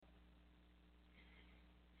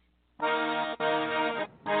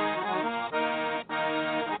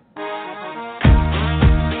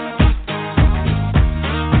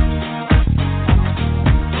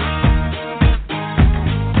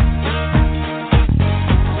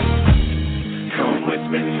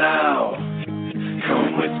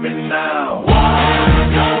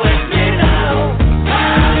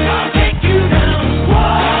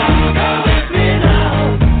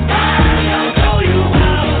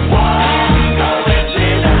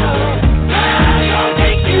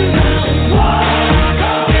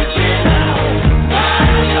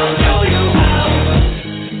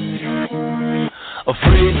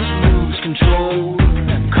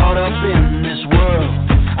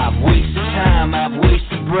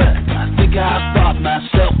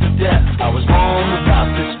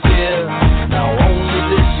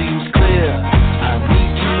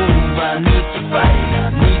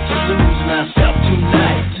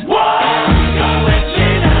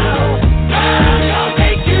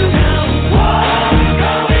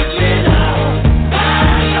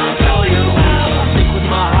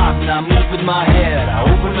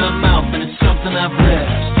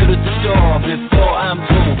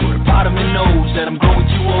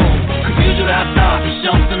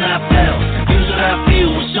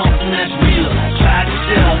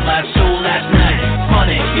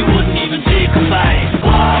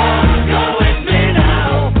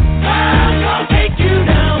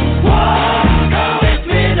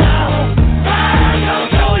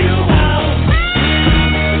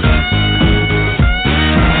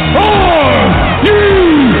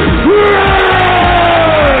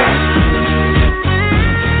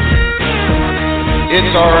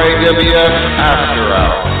It's RAWF After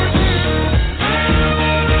Hours.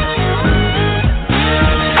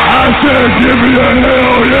 I said give me a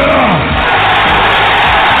hell yeah!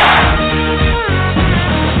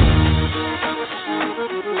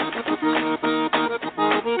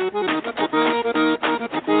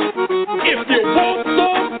 If you want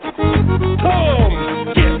some, come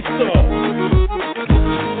get some.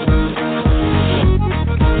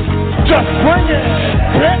 Just bring it,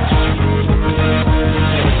 bitch.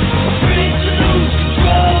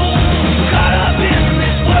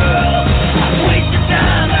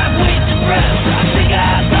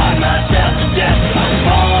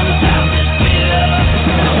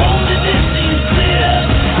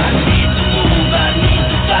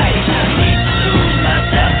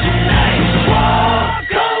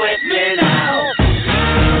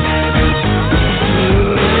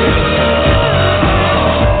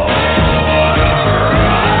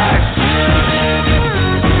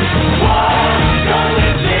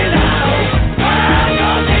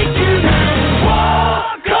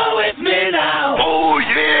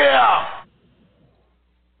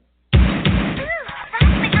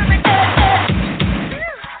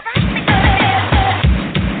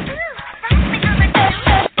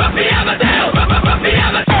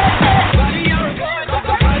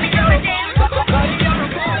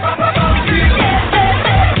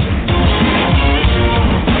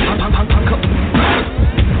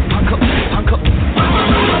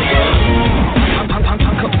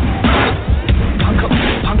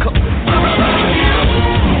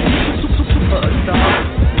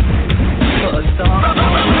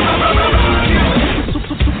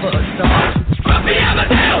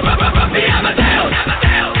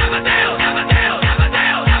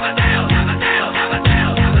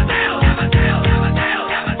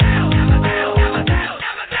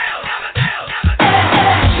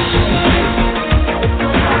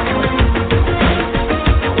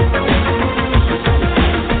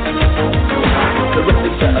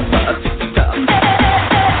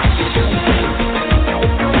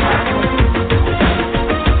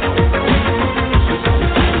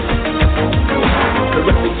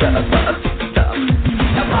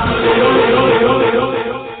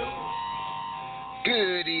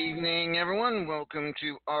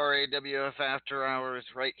 RAWF After Hours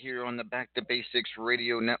right here on the Back to Basics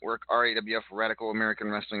Radio Network, RAWF Radical American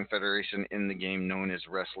Wrestling Federation, in the game known as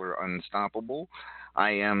Wrestler Unstoppable.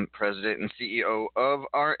 I am President and CEO of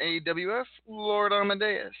RAWF, Lord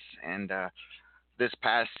Amadeus, and this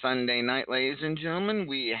past Sunday night, ladies and gentlemen,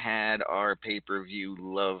 we had our pay-per-view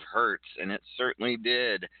Love Hurts, and it certainly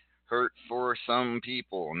did hurt for some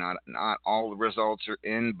people. Not all the results are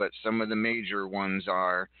in, but some of the major ones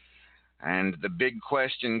are. And the big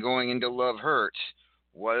question going into Love Hurts,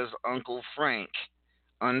 was Uncle Frank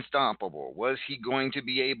unstoppable? Was he going to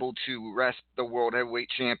be able to wrest the World Heavyweight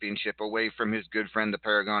Championship away from his good friend, the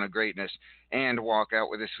Paragon of Greatness, and walk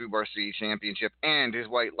out with his Fubar City Championship and his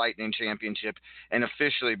White Lightning Championship and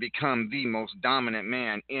officially become the most dominant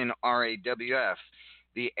man in RAWF?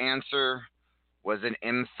 The answer was an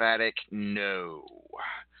emphatic no,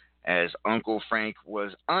 as Uncle Frank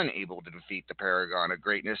was unable to defeat the Paragon of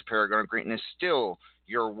Greatness. Paragon of Greatness still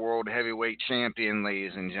your World Heavyweight Champion,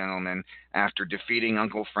 ladies and gentlemen, after defeating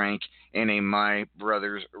Uncle Frank in a My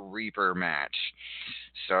Brother's Reaper match.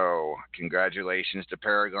 So, congratulations to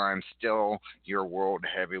Paragon, still your World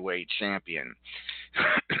Heavyweight Champion.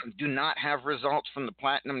 Do not have results from the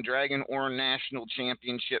Platinum Dragon or National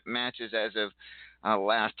Championship matches as of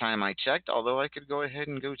last time I checked, although I could go ahead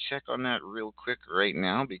and go check on that real quick right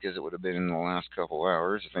now because it would have been in the last couple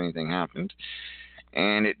hours if anything happened.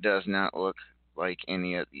 And it does not look like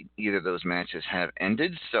either of those matches have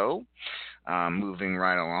ended. So, moving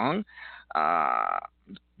right along,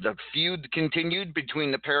 the feud continued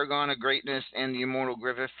between the Paragon of Greatness and the Immortal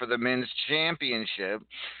Griffith for the men's championship.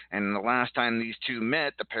 And the last time these two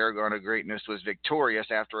met, the Paragon of Greatness was victorious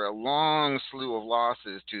after a long slew of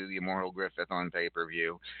losses to the Immortal Griffith on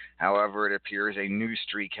pay-per-view. However, it appears a new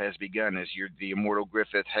streak has begun as the Immortal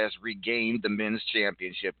Griffith has regained the men's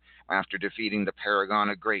championship after defeating the Paragon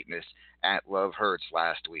of Greatness at Love Hurts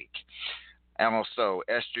last week. Also,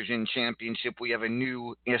 Estrogen Championship, we have a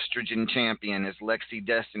new Estrogen Champion as Lexi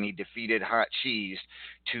Destiny defeated Hot Cheese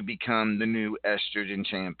to become the new Estrogen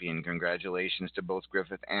Champion. Congratulations to both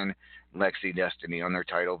Griffith and Lexi Destiny on their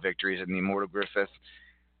title victories. And the Immortal Griffith,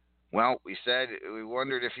 well, we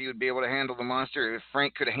wondered if he would be able to handle the monster. If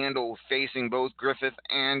Frank could handle facing both Griffith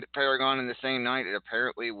and Paragon in the same night, it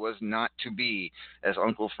apparently was not to be, as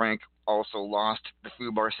Uncle Frank also lost the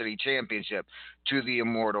Fubar City Championship to the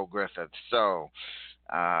Immortal Griffith. So,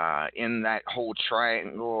 in that whole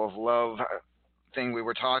triangle of love thing we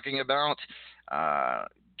were talking about.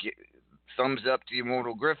 Thumbs up to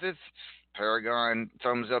Immortal Griffith. Paragon,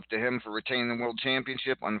 thumbs up to him for retaining the World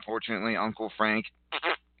Championship. Unfortunately, Uncle Frank,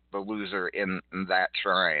 the loser in that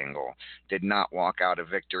triangle, did not walk out a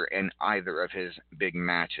victor in either of his big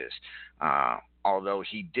matches. Although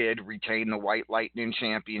he did retain the White Lightning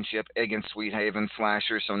Championship against Sweet Haven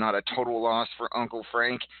Slasher, so not a total loss for Uncle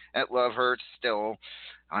Frank at Love Hurts. Still,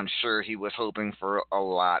 I'm sure he was hoping for a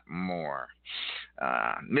lot more.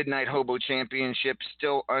 Midnight Hobo Championship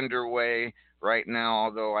still underway right now,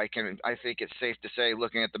 although I think it's safe to say,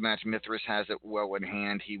 looking at the match, Mithras has it well in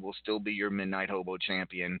hand. He will still be your Midnight Hobo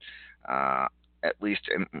champion, at least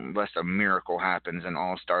unless a miracle happens and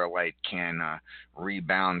All Starlight can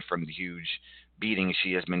rebound from the huge beating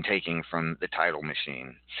she has been taking from the title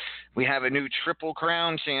machine. We have a new Triple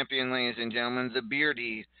Crown champion, ladies and gentlemen, the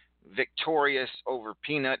Beardy, victorious over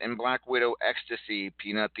Peanut and Black Widow Ecstasy.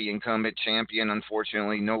 Peanut, the incumbent champion,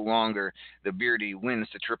 unfortunately no longer. The Beardy wins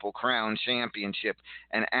the Triple Crown championship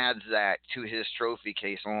and adds that to his trophy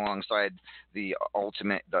case alongside the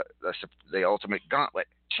ultimate Gauntlet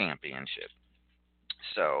championship.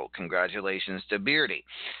 So congratulations to Beardy.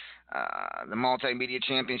 The Multimedia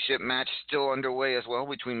Championship match still underway as well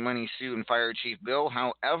between Money Sue and Fire Chief Bill.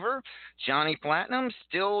 However, Johnny Platinum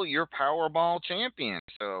still your Powerball champion.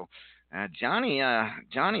 So Johnny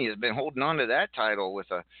has been holding on to that title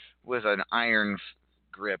with an iron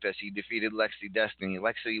grip as he defeated Lexi Destiny.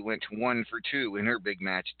 Lexi went 1 for 2 in her big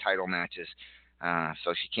title matches,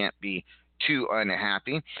 so she can't be too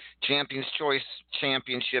unhappy. Champions Choice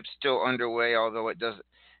Championship still underway, although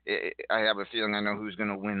I have a feeling I know who's going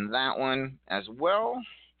to win that one as well.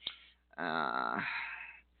 Now,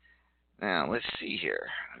 let's see here.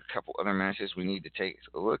 A couple other matches we need to take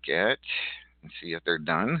a look at and see if they're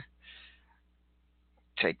done.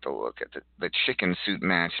 Take a look at the chicken suit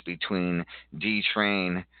match between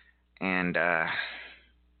D-Train and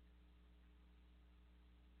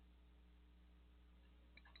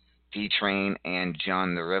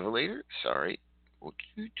John the Revelator. Sorry.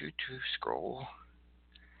 Scroll.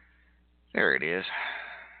 There it is.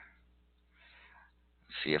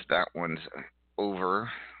 See if that one's over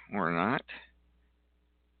or not.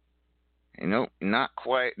 Nope, not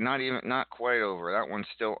quite over. That one's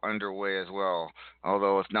still underway as well.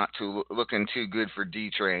 Although it's not looking too good for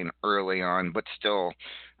D-Train early on, but still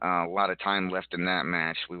a lot of time left in that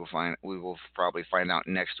match. We will probably find out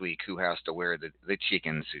next week who has to wear the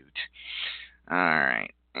chicken suit. All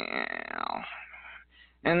right.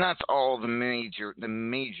 And that's all the major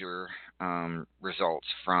results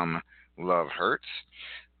from Love Hurts.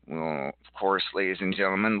 Well, of course, ladies and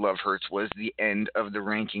gentlemen, Love Hurts was the end of the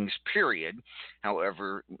rankings period.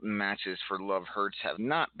 However, matches for Love Hurts have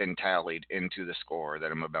not been tallied into the score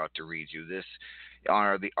that I'm about to read you. This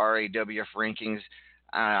are the RAWF rankings,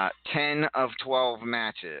 10 of 12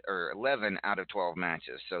 matches, or 11 out of 12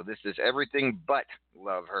 matches. So this is everything but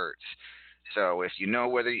Love Hurts. So if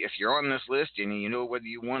you're on this list and you know whether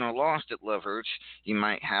you won or lost at Love Hurts, you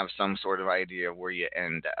might have some sort of idea where you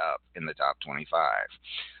end up in the top 25.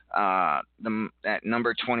 At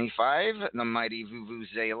number 25, the mighty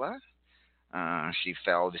Vuvuzela. She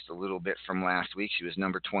fell just a little bit from last week. She was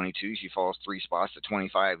number 22. She falls 3 spots to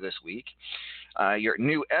 25 this week. Your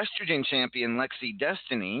new estrogen champion, Lexi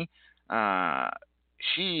Destiny,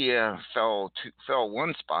 she fell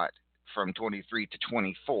 1 spot from 23 to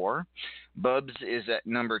 24. Bubs is at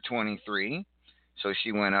number 23, so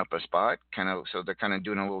she went up a spot. So they're kind of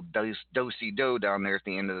doing a little do-si-do down there at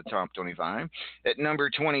the end of the top 25. At number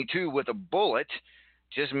 22 with a bullet,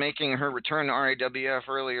 just making her return to RAWF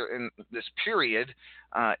earlier in this period,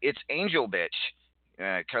 it's Angel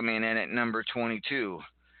Bitch coming in at number 22.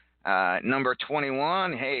 Number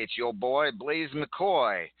 21, hey, it's your boy Blaze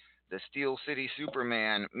McCoy. The Steel City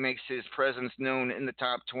Superman makes his presence known in the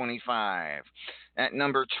top 25. At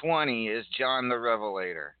number 20 is John the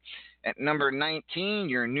Revelator. At number 19,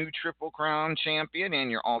 your new Triple Crown champion and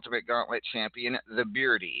your Ultimate Gauntlet champion, the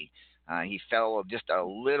Beardy. He fell just a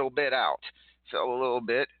little bit out.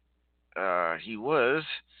 He was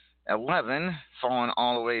 11, falling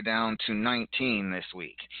all the way down to 19 this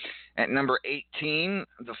week. At number 18,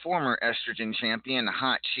 the former estrogen champion,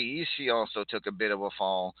 Hot Cheese. She also took a bit of a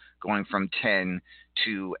fall, going from 10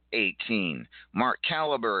 to 18. Mark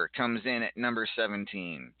Caliber comes in at number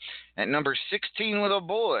 17. At number 16 with a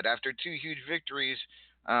bullet, after 2 huge victories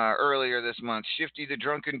earlier this month, Shifty the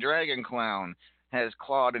Drunken Dragon Clown has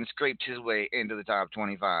clawed and scraped his way into the top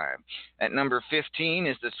 25. At number 15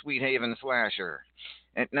 is the Sweet Haven Slasher.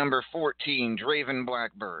 At number 14, Draven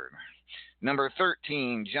Blackbird. Number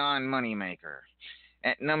 13, John Moneymaker.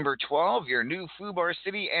 At number 12, your new Fubar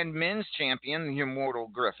City and men's champion, the Immortal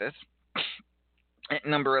Griffith. At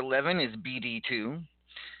number 11 is BD2.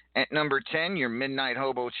 At number 10, your Midnight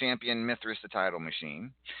Hobo champion, Mithras the Title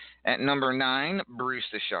Machine. At number 9, Bruce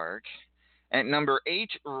the Shark. At number 8,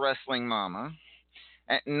 Wrestling Mama.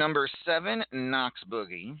 At number 7, Knox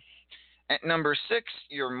Boogie. At number 6,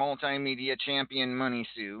 your multimedia champion, Money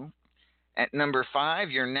Sue. At number 5,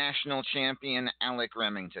 your national champion, Alec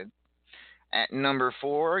Remington. At number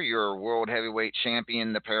 4, your world heavyweight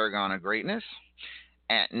champion, the Paragon of Greatness.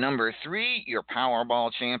 At number 3, your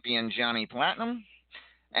Powerball champion, Johnny Platinum.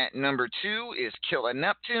 At number 2 is Killa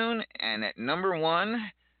Neptune. And at number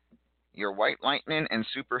 1, your White Lightning and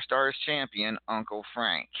Superstars champion, Uncle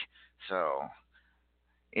Frank. So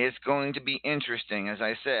it's going to be interesting. As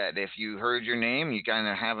I said, if you heard your name, you kind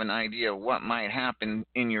of have an idea of what might happen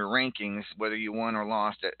in your rankings, whether you won or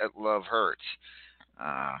lost at Love Hurts.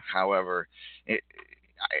 However,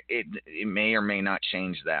 it may or may not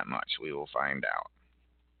change that much. We will find out.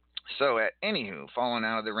 So, anywho, falling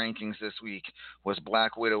out of the rankings this week was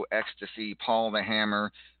Black Widow, Ecstasy, Paul the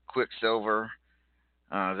Hammer, Quicksilver.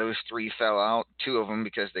 Those 3 fell out. 2 of them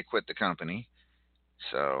because they quit the company.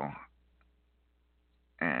 So,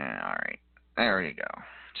 all right, there you go.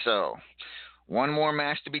 So, one more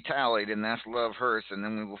match to be tallied, and that's Love Hurts, and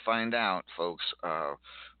then we will find out, folks,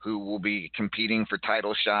 who will be competing for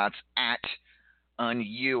title shots at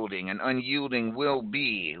Unyielding. And Unyielding will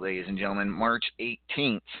be, ladies and gentlemen, March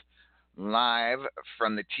 18th, live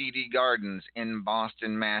from the TD Gardens in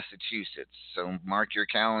Boston, Massachusetts. So mark your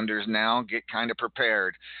calendars now. Get kind of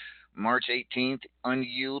prepared. March 18th,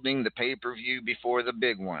 Unyielding, the pay-per-view before the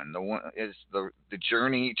big one. The one is the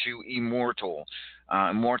Journey to Immortal.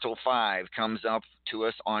 Immortal 5 comes up to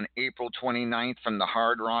us on April 29th from the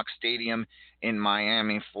Hard Rock Stadium in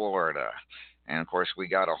Miami, Florida. And, of course, we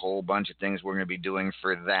got a whole bunch of things we're going to be doing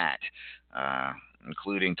for that,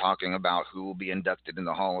 including talking about who will be inducted in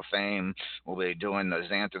the Hall of Fame. We'll be doing the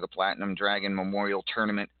Xanther the Platinum Dragon Memorial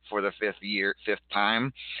Tournament for the fifth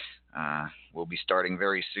time. We'll be starting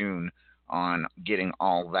very soon on getting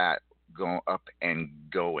all that up and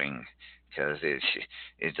going, because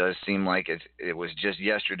it does seem like it was just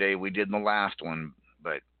yesterday we did the last one,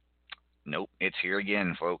 but nope, it's here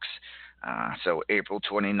again, folks. So April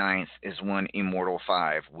 29th is when Immortal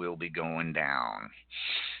 5 will be going down.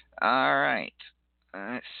 All right.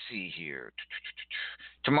 Let's see here.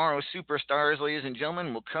 Tomorrow's Superstars, ladies and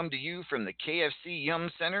gentlemen, will come to you from the KFC Yum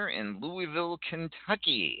Center in Louisville,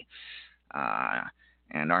 Kentucky.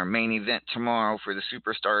 And our main event tomorrow for the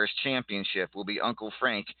Superstars Championship will be Uncle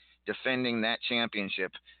Frank defending that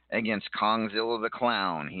championship against Kongzilla the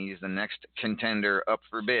Clown. He's the next contender up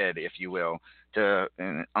for bid, if you will, to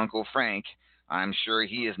Uncle Frank. I'm sure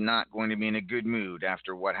he is not going to be in a good mood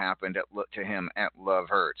after what happened to him at Love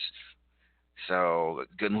Hurts. So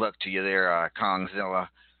good luck to you there, Kongzilla.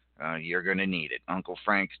 You're going to need it. Uncle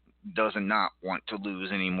Frank does not want to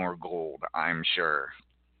lose any more gold, I'm sure.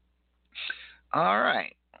 All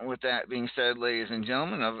right. With that being said, ladies and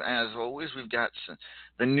gentlemen, as always, we've got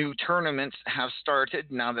the new tournaments have started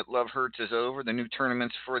now that Love Hurts is over. The new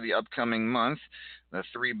tournaments for the upcoming month. The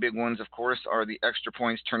 3 big ones, of course, are the Extra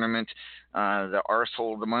Points Tournament, the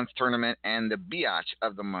Arsehole of the Month Tournament, and the Biatch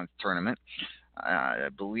of the Month Tournament. I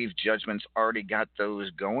believe Judgment's already got those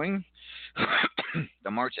going. The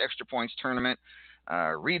March Extra Points Tournament,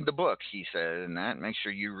 read the book, he said, and that. Make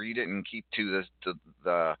sure you read it and keep to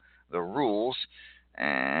the rules.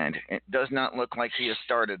 And it does not look like he has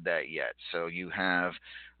started that yet. So you have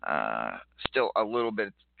still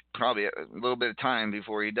probably a little bit of time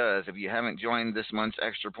before he does. If you haven't joined this month's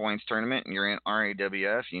Extra Points Tournament and you're in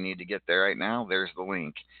RAWF, you need to get there right now. There's the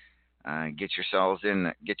link. Get yourselves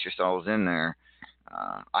in there.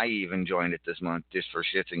 I even joined it this month just for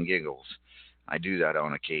shits and giggles. I do that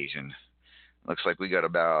on occasion. Looks like we got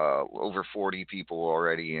about over 40 people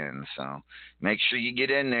already in, so make sure you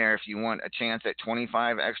get in there if you want a chance at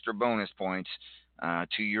 25 extra bonus points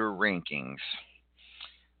to your rankings.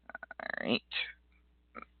 All right.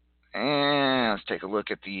 And let's take a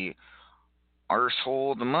look at the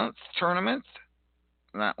Arsehole of the Month tournament.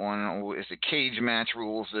 That one is the cage match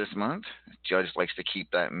rules this month. The judge likes to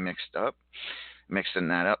keep that mixing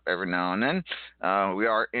that up every now and then. We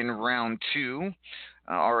are in round 2.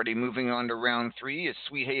 Already moving on to round 3 is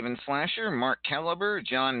Sweet Haven Slasher, Mark Caliber,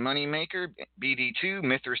 John Moneymaker, BD2,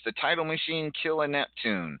 Mithras the Title Machine, Killa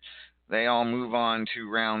Neptune. They all move on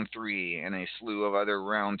to round 3, and a slew of other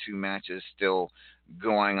round 2 matches still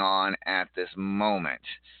going on at this moment.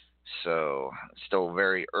 So, still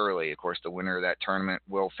very early. Of course, the winner of that tournament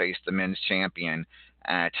will face the men's champion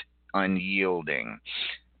at Unyielding.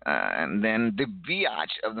 And then the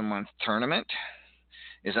Biatch of the Month tournament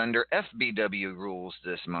is under FBW rules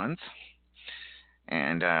this month.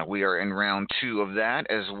 And we are in round 2 of that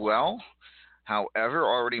as well. However,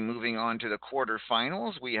 already moving on to the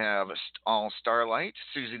quarterfinals, we have All Starlight,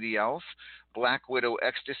 Susie the Elf, Black Widow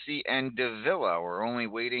Ecstasy, and Davila. We're only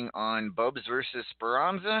waiting on Bubs versus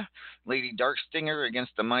Speranza, Lady Darkstinger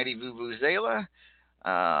against the Mighty Vuvuzela,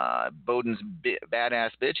 Bowden's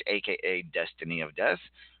Badass Bitch, a.k.a. Destiny of Death,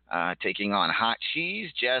 taking on Hot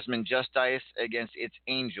Cheese, Jasmine Justice against its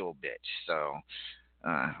Angel Bitch. So,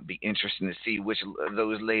 be interesting to see which of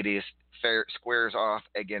those ladies squares off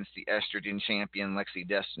against the estrogen champion Lexi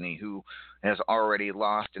Destiny, who has already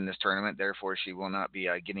lost in this tournament. Therefore, she will not be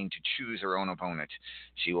getting to choose her own opponent.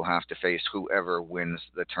 She will have to face whoever wins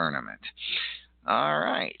the tournament. All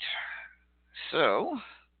right. So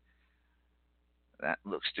that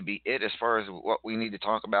looks to be it as far as what we need to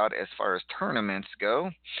talk about as far as tournaments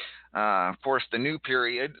go. Of course, the new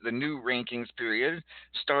rankings period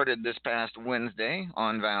started this past Wednesday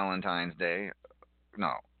on Valentine's Day.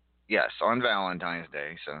 On Valentine's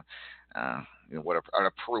Day. So, what an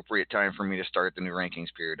appropriate time for me to start the new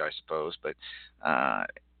rankings period, I suppose. But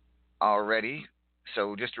already,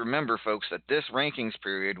 so just remember, folks, that this rankings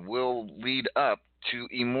period will lead up to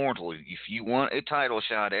Immortal. If you want a title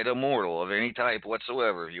shot at Immortal of any type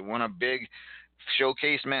whatsoever, if you want a big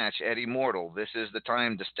showcase match at Immortal, this is the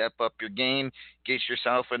time to step up your game, get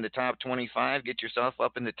yourself in the top 25, get yourself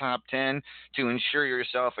up in the top 10 to ensure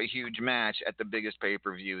yourself a huge match at the biggest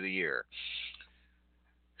pay-per-view of the year.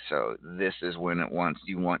 So this is when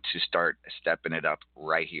you want to start stepping it up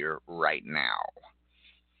right here, right now.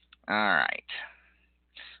 All right.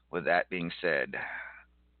 With that being said,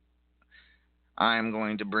 I'm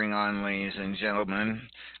going to bring on, ladies and gentlemen,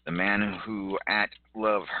 the man who at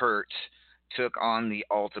Love Hurts took on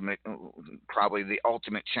probably the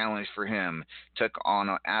ultimate challenge for him, took on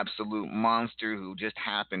an absolute monster who just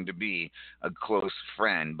happened to be a close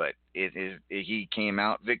friend, but he came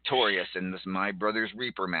out victorious in this My Brother's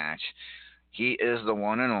Reaper match. He is the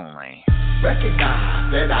one and only.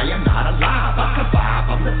 Recognize that I am not alive. I survive.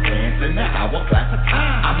 I'm the sands in the hourglass of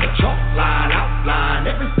time. I'm the chalk line, outline.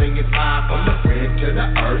 Everything is mine. From the grid to the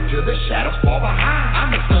earth to the shadows far behind. I'm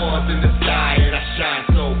the stars in the sky and I shine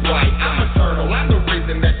so bright. I'm eternal. I'm the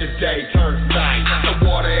reason that the day turns night. I'm the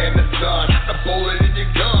water and the sun. I'm the bullet in your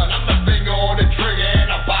gun. I'm the finger on the trigger and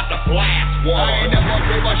I'm about to blast one. I ain't never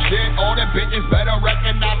give a shit. All the bitches better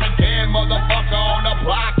recognize again. Motherfucker on the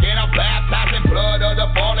block and I'm baptizing blood of the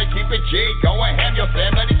fallen. Keep it G. Go and have your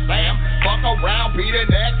family slam. Fuck around, be the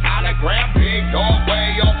next hologram. Big dog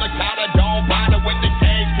way off the collar. Don't bother with the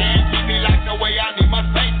cage. Can't keep me like the way I need my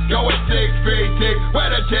face. Going 6 feet deep where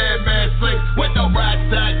the dead man sleep. With the rats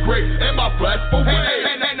that creep in my flesh for weed.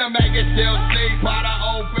 And the maggot still sleep by the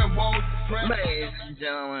open wounds. Ladies and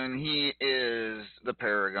gentlemen, he is the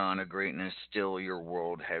Paragon of Greatness, still your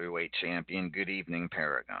world heavyweight champion. Good evening,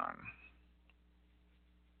 Paragon.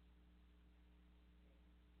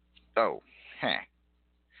 Oh, hey.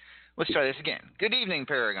 Let's try this again. Good evening,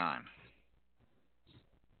 Paragon.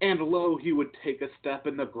 And lo, he would take a step,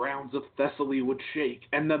 and the grounds of Thessaly would shake,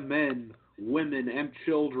 and the men, women, and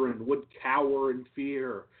children would cower in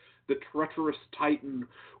fear. The treacherous Titan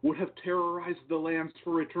would have terrorized the lands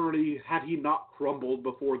for eternity had he not crumbled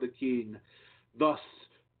before the king. Thus,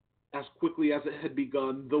 as quickly as it had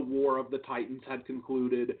begun, the War of the Titans had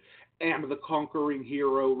concluded, and the conquering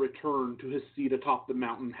hero returned to his seat atop the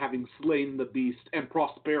mountain, having slain the beast, and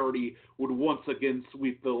prosperity would once again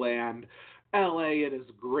sweep the land. LA, it is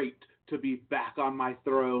great to be back on my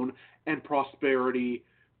throne, and prosperity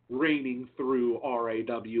reigning through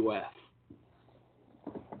RAWF.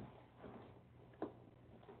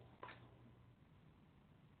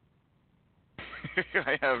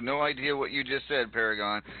 I have no idea what you just said,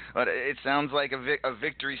 Paragon, but it sounds like a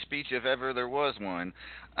victory speech if ever there was one.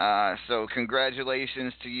 So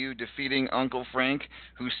congratulations to you defeating Uncle Frank,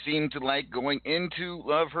 who seemed to like going into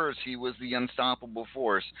Love Hurts. He was the unstoppable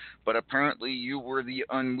force, but apparently you were the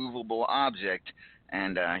unmovable object,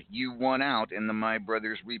 and you won out in the My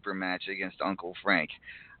Brother's Reaper match against Uncle Frank.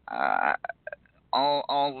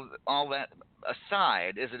 All that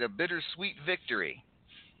aside, is it a bittersweet victory?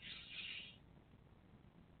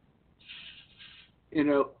 You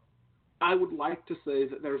know, I would like to say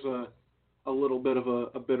that there's a little bit of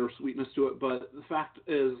a bittersweetness to it, but the fact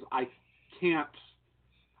is I can't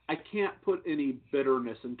put any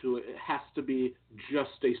bitterness into it. It has to be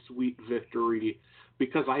just a sweet victory,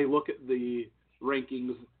 because I look at the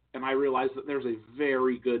rankings and I realize that there's a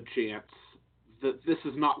very good chance that this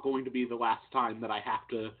is not going to be the last time that I have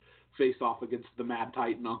to face off against the Mad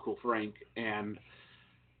Titan Uncle Frank, and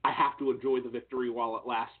I have to enjoy the victory while it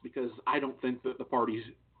lasts because I don't think that the party's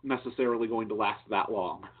necessarily going to last that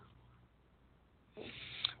long.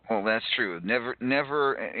 Well, that's true.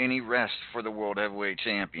 Never any rest for the World Heavyweight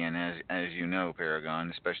Champion, as you know,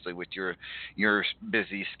 Paragon, especially with your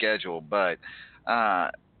busy schedule. But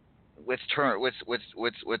let's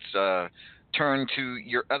turn to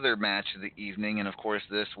your other match of the evening, and of course,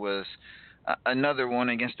 this was another one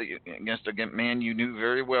against a man you knew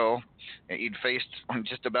very well. He'd faced on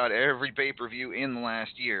just about every pay-per-view in the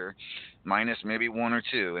last year, minus maybe one or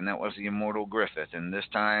two, and that was the Immortal Griffith. And this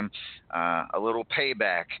time, a little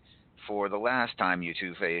payback for the last time you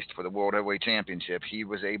two faced for the World Heavyweight Championship. He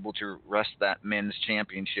was able to wrest that men's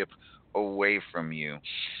championship away from you.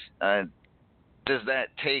 Does that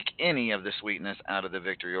take any of the sweetness out of the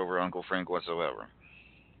victory over Uncle Frank whatsoever?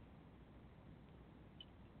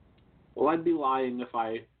 Well, I'd be lying if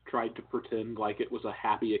I tried to pretend like it was a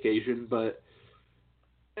happy occasion, but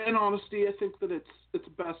in honesty, I think that it's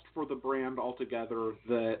best for the brand altogether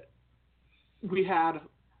that we had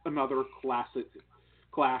another classic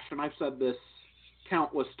clash, and I've said this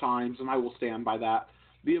countless times, and I will stand by that.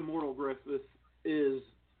 The Immortal Griffith is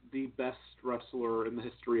the best wrestler in the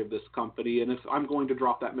history of this company, and if I'm going to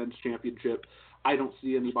drop that men's championship, I don't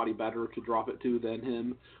see anybody better to drop it to than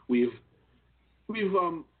him. We've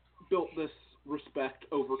built this respect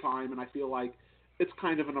over time, and I feel like it's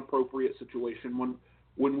kind of an appropriate situation.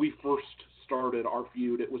 When we first started our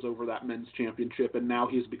feud, it was over that men's championship, and now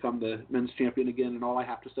he's become the men's champion again, and all I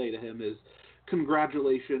have to say to him is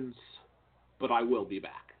congratulations, but I will be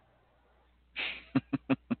back.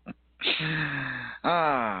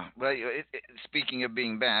 Well, speaking of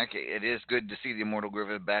being back, it is good to see the Immortal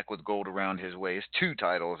Griffith back with gold around his waist. 2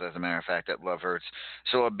 titles, as a matter of fact, at Love Hurts.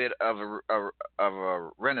 So a bit of a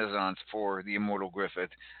renaissance for the Immortal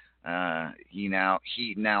Griffith. He now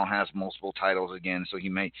has multiple titles again, so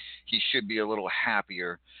he should be a little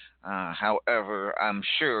happier. However, I'm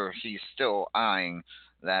sure he's still eyeing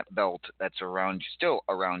that belt that's still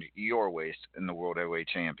around your waist in the World Heavyweight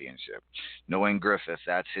Championship. Knowing Griffith,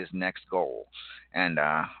 that's his next goal. And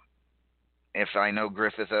if I know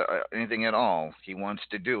Griffith anything at all, he wants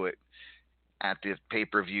to do it at the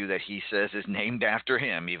pay-per-view that he says is named after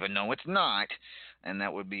him, even though it's not, and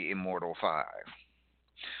that would be Immortal 5.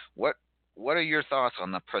 What are your thoughts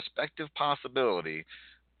on the prospective possibility,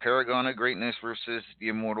 Paragon of Greatness versus the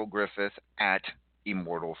Immortal Griffith at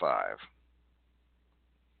Immortal 5?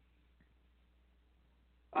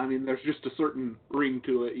 I mean, there's just a certain ring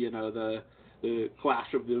to it, the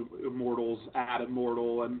clash of the Immortals at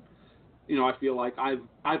Immortal, and I feel like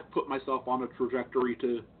I've put myself on a trajectory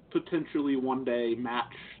to potentially one day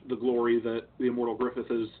match the glory that the Immortal Griffith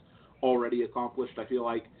has already accomplished. I feel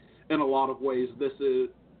like in a lot of ways this is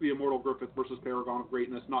the Immortal Griffith versus Paragon of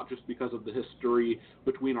Greatness, not just because of the history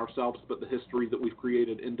between ourselves, but the history that we've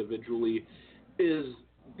created individually, is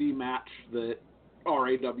the match that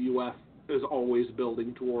RAWF is always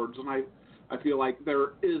building towards. And I feel like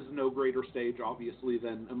there is no greater stage, obviously,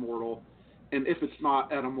 than Immortal. And if it's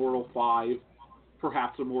not at Immortal 5,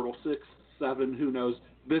 perhaps Immortal 6, 7, who knows.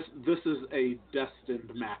 This is a destined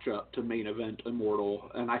matchup to main event Immortal.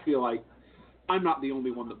 And I feel like I'm not the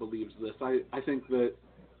only one that believes this. I think that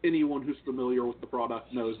anyone who's familiar with the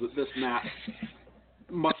product knows that this match,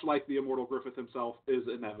 much like the Immortal Griffith himself, is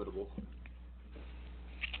inevitable.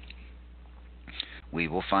 We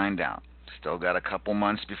will find out. Still got a couple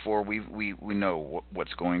months before we know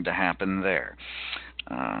what's going to happen there.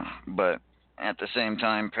 But at the same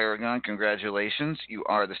time, Paragon, congratulations. You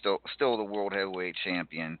are still the World Heavyweight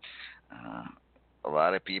Champion. A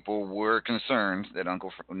lot of people were concerned that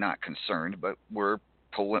not concerned, but we're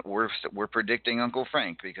predicting Uncle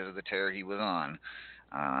Frank because of the tear he was on.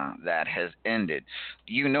 That has ended.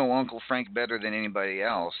 You know Uncle Frank better than anybody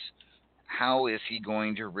else. How is he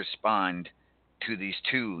going to respond to these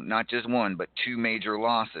two, not just one, but 2 major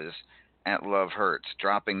losses at Love Hurts,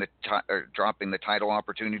 dropping the title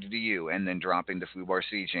opportunity to you, and then dropping the Fubar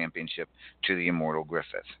C Championship to the Immortal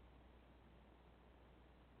Griffith?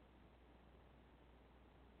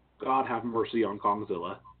 God have mercy on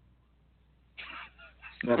Kongzilla.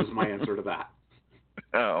 That is my answer to that.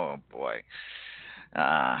 Oh boy.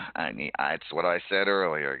 It's what I said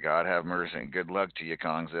earlier. God have mercy and good luck to you,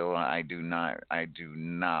 Kongzilla. I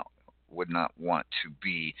would not want to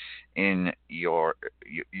be in your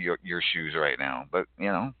shoes right now. But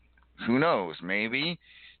who knows? Maybe,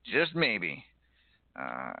 just maybe,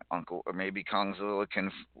 maybe Kongzilla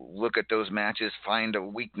can look at those matches, find a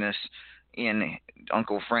weakness in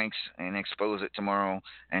Uncle Frank's, and expose it tomorrow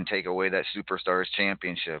and take away that Superstars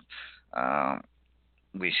Championship.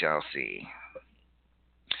 We shall see.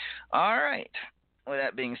 All right. with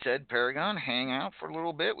that being said, Paragon, hang out for a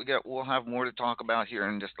little bit. We'll have more to talk about here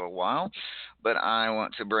in just a while, but I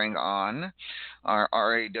want to bring on our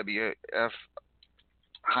RAWF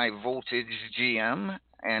High Voltage GM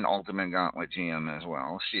and Ultimate Gauntlet GM as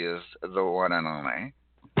well. She is the one and only.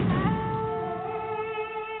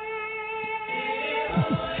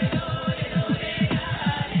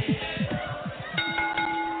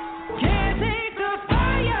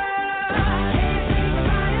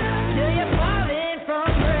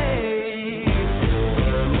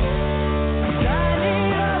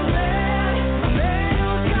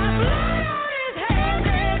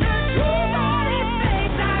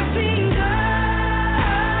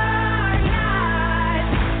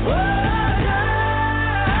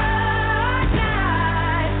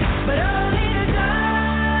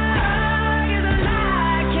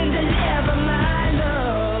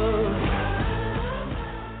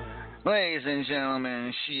 Ladies and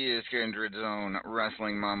gentlemen, she is Kindred's own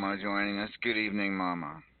Wrestling Mama joining us. Good evening,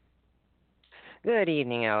 Mama. Good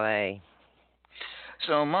evening, LA.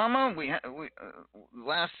 So, Mama, we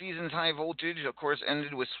last season's High Voltage, of course,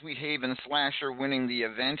 ended with Sweet Haven Slasher winning the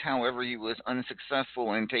event. However, he was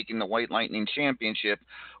unsuccessful in taking the White Lightning Championship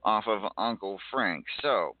off of Uncle Frank.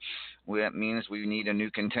 So, that means we need a new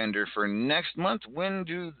contender for next month. When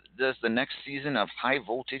does the next season of High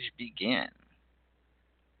Voltage begin?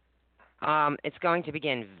 It's going to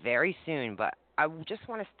begin very soon, but I just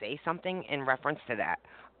want to say something in reference to that.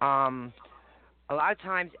 A lot of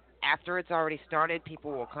times after it's already started,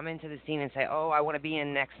 people will come into the scene and say, "Oh, I want to be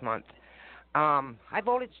in next month." High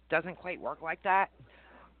Voltage doesn't quite work like that.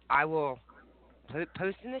 I will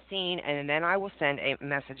post in the scene, and then I will send a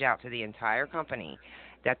message out to the entire company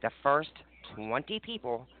that the first 20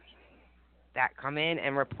 people that come in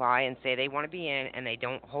and reply and say they want to be in, and they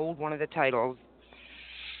don't hold one of the titles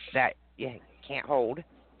that you can't hold,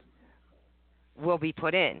 will be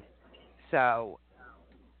put in. So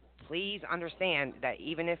please understand that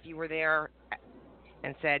even if you were there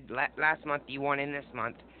and said last month you want in this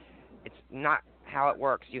month, it's not how it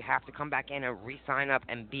works. You have to come back in and re-sign up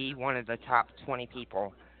and be one of the top 20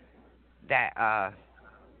 people that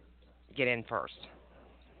get in first.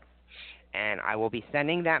 And I will be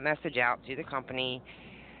sending that message out to the company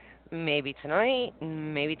maybe tonight,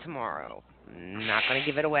 maybe tomorrow. Not going to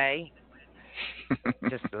give it away.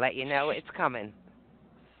 Just let you know it's coming.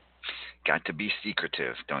 Got to be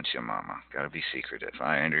secretive, don't you, Mama? Got to be secretive.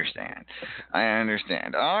 I understand.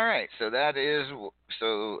 All right,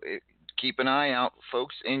 keep an eye out,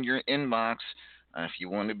 folks, in your inbox. If you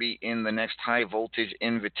want to be in the next High Voltage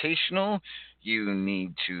Invitational, you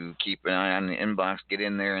need to keep an eye on the inbox, get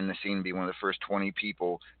in there in the scene, be one of the first 20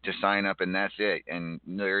 people to sign up, and that's it. And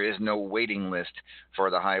there is no waiting list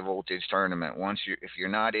for the High Voltage tournament. If you're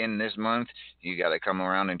not in this month, you got to come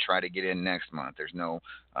around and try to get in next month. There's no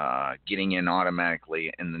getting in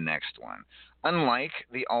automatically in the next one. Unlike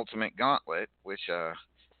the Ultimate Gauntlet, which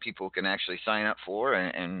people can actually sign up for,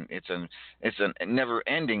 and it's a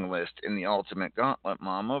never-ending list in the Ultimate Gauntlet,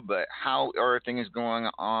 Mama. But how are things going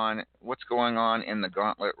on? What's going on in the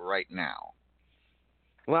Gauntlet right now?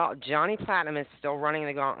 Well, Johnny Platinum is still running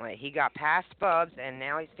the Gauntlet. He got past Bubs, and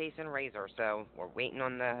now he's facing Razor. So we're waiting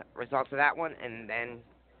on the results of that one, and then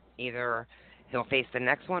either he'll face the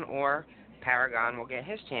next one or Paragon will get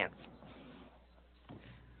his chance.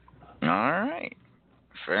 All right.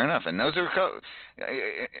 Fair enough, and those are going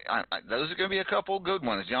to be a couple good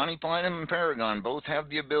ones. Johnny Platinum and Paragon both have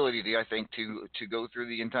the ability, I think, to go through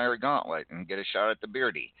the entire gauntlet and get a shot at the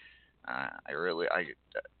Beardy. I'm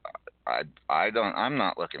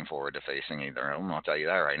not looking forward to facing either of them. I'll tell you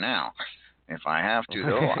that right now. If I have to,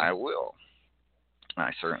 though, I will.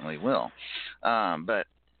 I certainly will. But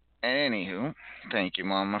anywho, thank you,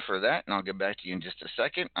 Mama, for that, and I'll get back to you in just a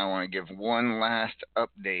second. I want to give one last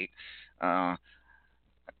update.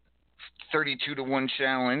 32-1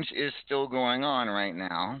 challenge is still going on right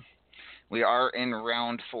now. We are in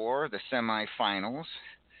round 4, the semifinals.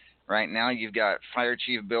 Right now, you've got Fire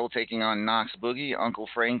Chief Bill taking on Knox Boogie, Uncle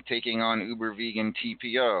Frank taking on Uber Vegan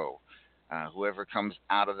TPO. Whoever comes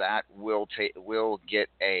out of that will get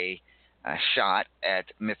a shot at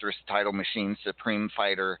Mithras Title Machine Supreme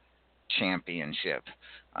Fighter Championship.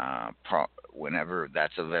 Whenever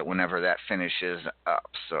that finishes up.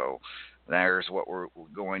 So there's what we're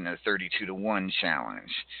going to 32-1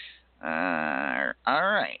 challenge. All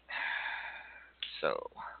right. So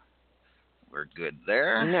we're good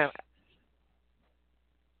there. No.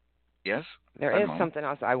 Yes? There is something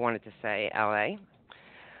else I wanted to say, LA.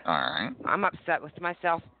 All right. I'm upset with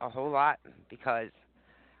myself a whole lot because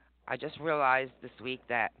I just realized this week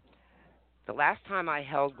that the last time I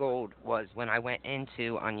held gold was when I went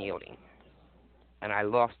into Unyielding. and I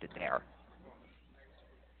lost it there.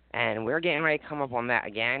 And we're getting ready to come up on that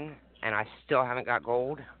again, and I still haven't got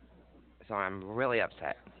gold, so I'm really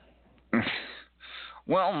upset.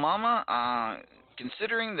 Well, Mama,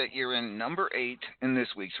 considering that you're in number 8 in this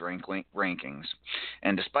week's rankings,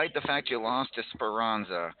 and despite the fact you lost to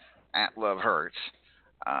Speranza at Love Hurts,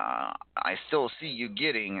 I still see you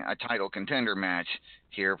getting a title contender match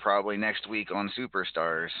here probably next week on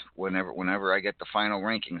Superstars whenever I get the final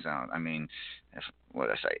rankings out. I mean, what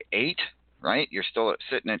did I say, 8, right? You're still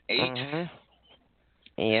sitting at 8? Mm-hmm.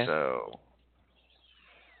 Yeah. So,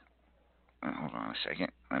 hold on a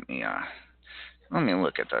second. Let me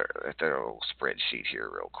look at their little spreadsheet here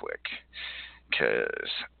real quick,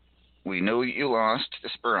 because we know you lost to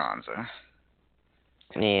Speranza.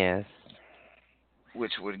 Yes.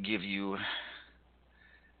 Which would give you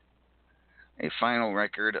a final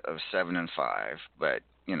record of 7-5, but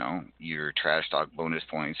your trash talk bonus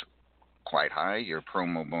points quite high, your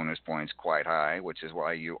promo bonus points quite high, which is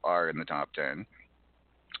why you are in the top 10.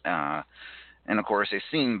 And of course a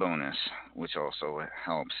scene bonus, which also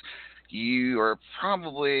helps. You are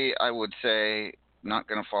probably, I would say, not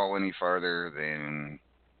going to fall any farther than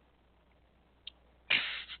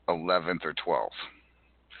 11th or 12th,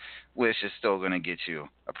 which is still going to get you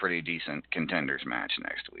a pretty decent contenders match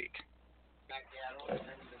next week.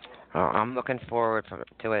 Oh, I'm looking forward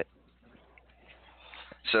to it.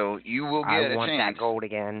 So you will get I a want chance. that gold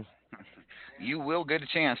again. You will get a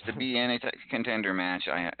chance to be in a contender match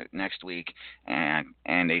next week, and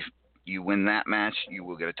if you win that match, you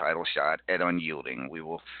will get a title shot at Unyielding. We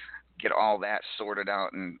will get all that sorted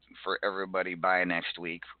out and for everybody by next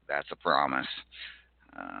week. That's a promise.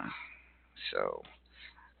 So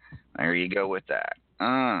there you go with that.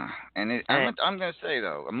 I'm going to say,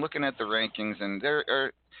 though, I'm looking at the rankings, and there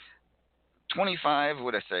are 25,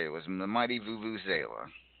 what I say, it was the mighty Vuvuzela.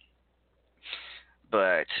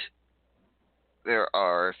 But there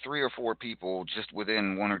are 3 or 4 people just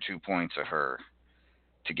within 1 or 2 points of her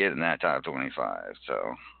to get in that top 25.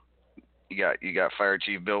 So you got Fire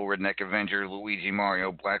Chief Bill, Redneck Avenger, Luigi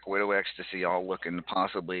Mario, Black Widow, Ecstasy, all looking to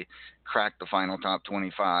possibly crack the final top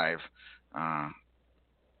 25.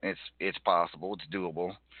 It's possible. It's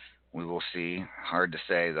doable. We will see. Hard to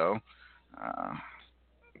say, though.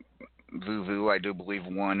 Vuvu, I do believe,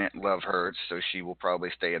 won at Love Hurts, so she will probably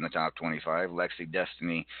stay in the top 25. Lexi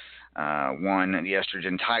Destiny won the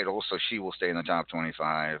Estrogen title, so she will stay in the top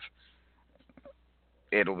 25.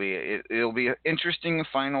 It'll be an interesting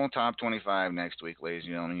final top 25 next week, ladies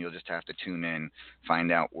and gentlemen. You'll just have to tune in,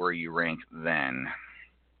 find out where you rank then.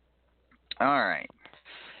 All right.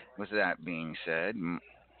 With that being said,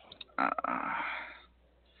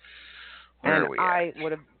 where are we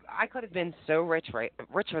at? I could have been so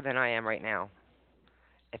richer than I am right now,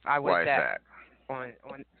 if I would Why is bet that?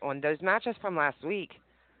 on those matches from last week.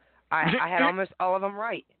 I had almost all of them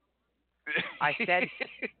right. I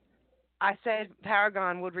said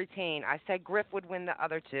Paragon would retain. I said Griff would win the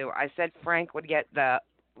other 2. I said Frank would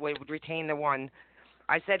retain the 1.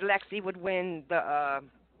 I said Lexi would win the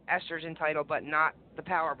Estrogen title, but not the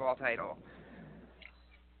Powerball title.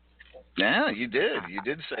 Yeah, you did. You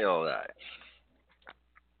did say all that.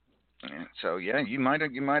 So yeah, you might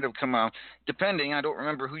have come out. Depending, I don't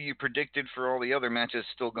remember who you predicted for all the other matches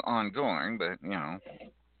still ongoing, but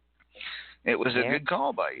it was a good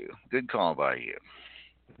call by you. Good call by you.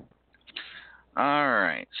 All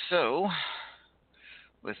right. So,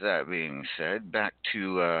 with that being said, back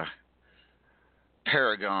to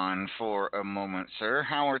Paragon for a moment, sir.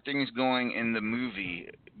 How are things going in the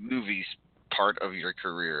movies part of your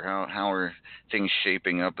career? How are things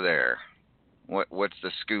shaping up there? What's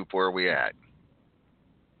the scoop? Where are we at?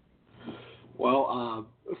 Well,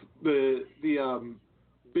 the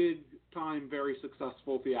big time, very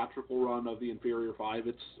successful theatrical run of the Inferior 5,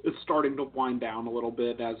 it's starting to wind down a little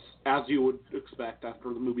bit, as you would expect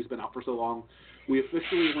after the movie's been out for so long. We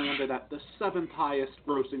officially landed at the 7th highest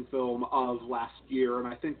grossing film of last year, and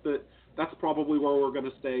I think that's probably where we're going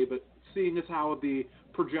to stay, but seeing as how the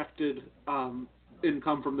projected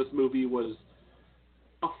income from this movie was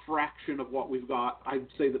a fraction of what we've got, I'd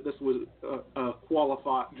say that this was has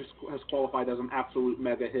qualified as an absolute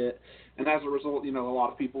mega hit. And as a result, a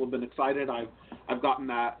lot of people have been excited. I've gotten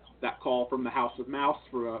that call from the House of Mouse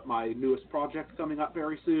for my newest project coming up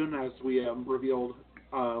very soon, as we revealed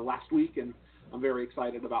last week, and I'm very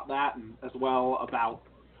excited about that. And as well, about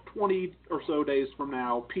 20 or so days from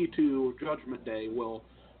now, P2 Judgment Day will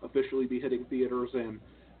officially be hitting theaters, and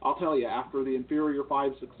I'll tell you, after the Inferior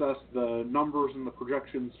 5 success, the numbers and the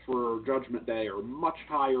projections for Judgment Day are much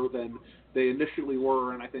higher than they initially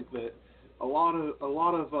were, and I think that a lot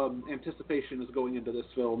of anticipation is going into this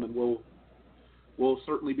film, and we'll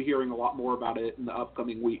certainly be hearing a lot more about it in the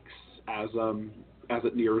upcoming weeks as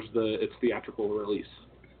it nears its theatrical release.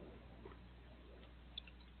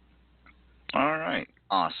 All right.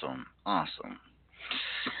 Awesome.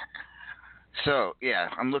 So, yeah,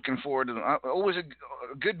 I'm looking forward to always a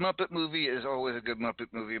good Muppet movie is always a good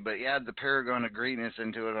Muppet movie, but you add the Paragon of Greatness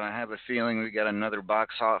into it, and I have a feeling we got another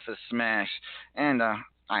box office smash, and I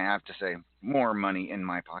have to say, more money in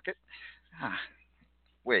my pocket.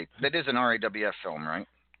 Wait, that is an RAWF film, right?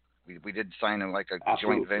 We did sign a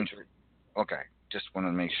joint venture. Okay, just want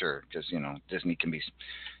to make sure, because Disney can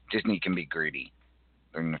be greedy.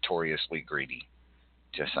 They're notoriously greedy.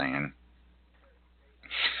 Just saying.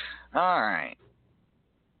 All right.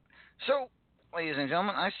 So, ladies and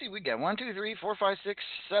gentlemen, I see we got 1, 2, 3, 4, 5, 6,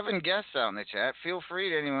 7 guests out in the chat. Feel free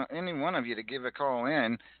to any one of you to give a call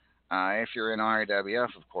in, if you're in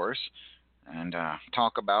RAWF, of course, and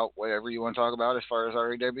talk about whatever you want to talk about as far as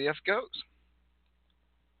RAWF goes.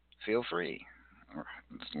 Feel free.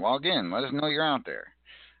 Just log in. Let us know you're out there.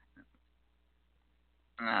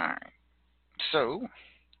 All right. So,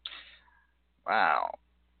 wow.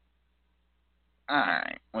 All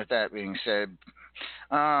right. With that being said,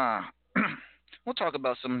 we'll talk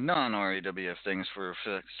about some non-RAWF things for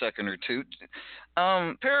a second or two.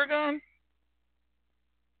 Paragon?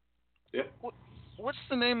 Yeah. What's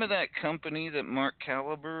the name of that company that Mark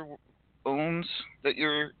Caliber owns that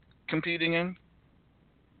you're competing in?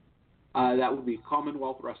 That would be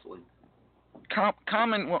Commonwealth Wrestling.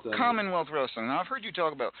 Commonwealth Wrestling. Now, I've heard you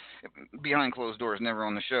talk about, behind closed doors, never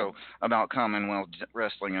on the show, about Commonwealth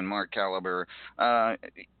Wrestling and Mark Caliber.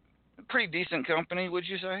 Pretty decent company, would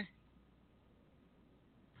you say?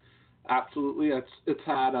 Absolutely.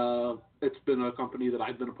 It's been a company that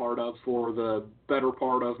I've been a part of for the better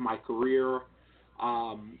part of my career.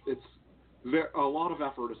 A lot of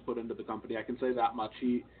effort is put into the company. I can say that much.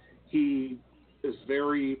 He is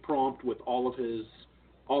very prompt with all of his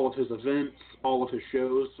events, all of his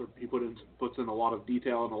shows. So he puts in a lot of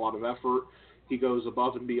detail and a lot of effort. He goes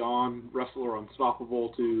above and beyond Wrestler Unstoppable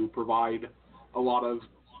to provide a lot of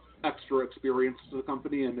extra experience to the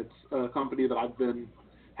company, and it's a company that I've been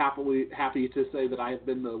happy to say that I have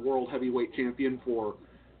been the World Heavyweight Champion for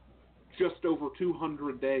just over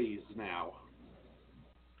 200 days now.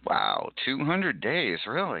 Wow, 200 days,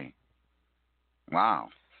 really? Wow.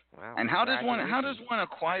 And how does one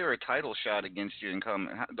acquire a title shot against you in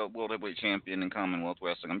the World Heavyweight Champion in Commonwealth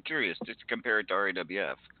Wrestling? I'm curious, just to compare it to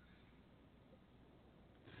RAWF.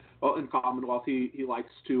 Well, in Commonwealth, he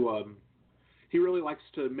really likes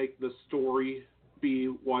to make the story be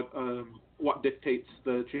what dictates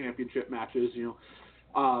the championship matches.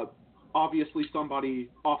 Obviously somebody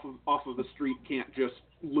off of the street can't just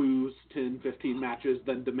lose 10, 15 matches,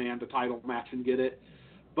 then demand a title match and get it.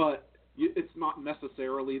 But it's not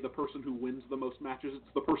necessarily the person who wins the most matches.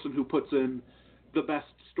 It's the person who puts in the best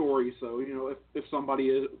story. So, if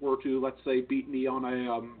somebody were to, let's say, beat me on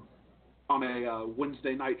a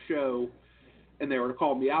Wednesday night show and they were to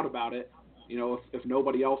call me out about it, if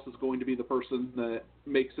nobody else is going to be the person that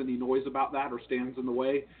makes any noise about that or stands in the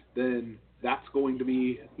way, then that's going to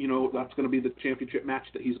be the championship match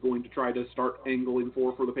that he's going to try to start angling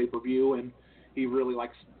for the pay-per-view, and he really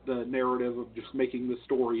likes the narrative of just making the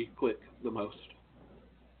story click the most.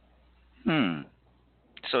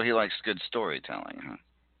 So he likes good storytelling,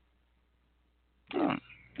 huh?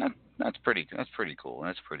 Oh, that's pretty cool.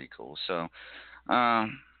 That's pretty cool. So,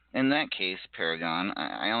 in that case, Paragon,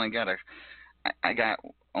 I got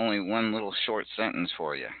only one little short sentence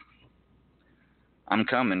for you. I'm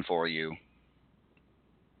coming for you.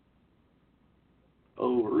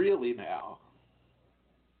 Oh, really now?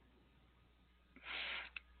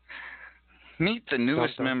 Meet the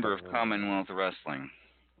newest member of Commonwealth Wrestling.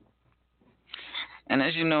 And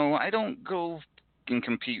as you know, I don't go and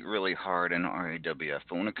compete really hard in RAWF,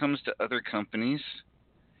 but when it comes to other companies,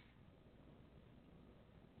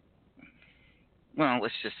 well,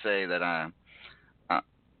 let's just say that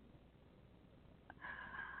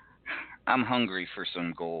I'm hungry for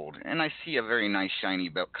some gold, and I see a very nice shiny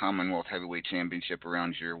belt Commonwealth Heavyweight Championship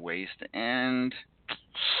around your waist, and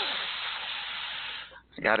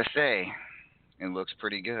I gotta say, it looks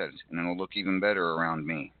pretty good, and it'll look even better around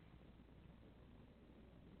me.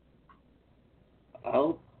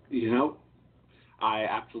 Well, I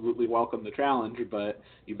absolutely welcome the challenge, but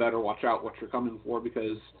you better watch out what you're coming for,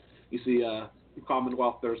 because you see, in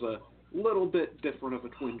Commonwealth, there's a little bit different of a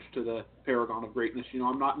twinge to the Paragon of Greatness.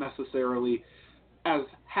 I'm not necessarily as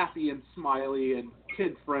happy and smiley and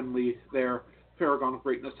kid-friendly there. Paragon of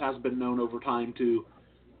Greatness has been known over time to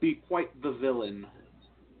be quite the villain,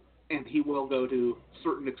 and he will go to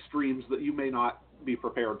certain extremes that you may not be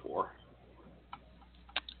prepared for.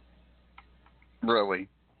 Really?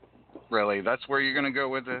 Really? That's where you're going to go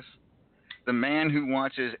with this? The man who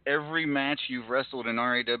watches every match you've wrestled in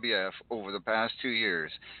RAWF over the past 2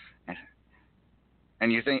 years,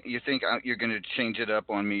 and you think you're going to change it up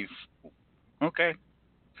on me? Okay,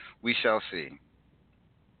 we shall see.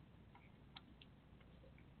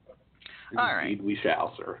 All right, we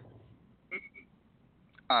shall, sir.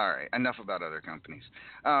 All right, enough about other companies.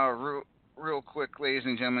 Real quick, ladies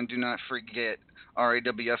and gentlemen, do not forget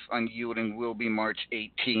RAWF Unyielding will be March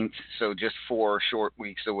 18th, so just 4 short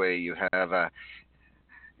weeks away. You have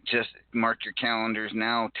just mark your calendars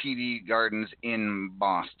now. TD Gardens in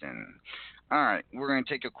Boston. All right, we're going to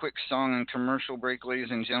take a quick song and commercial break, ladies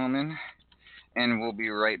and gentlemen, and we'll be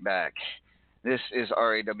right back. This is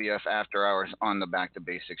RAWF After Hours on the Back to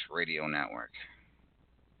Basics Radio Network.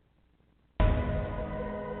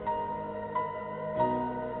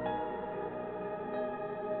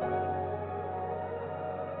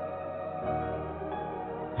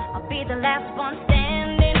 Be the last one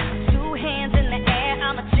standing, 2 hands in the air,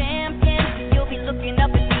 I'm a champion. You'll be looking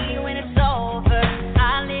up at me when it's over.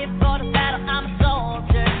 I live for the battle, I'm a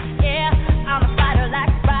soldier. Yeah, I'm a fighter like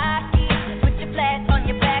Rocky. Put your flag on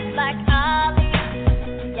your back like Ali.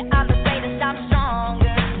 Yeah, I'm the greatest, I'm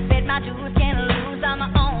stronger. Bet my dudes can't lose, I'ma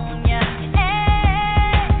own ya.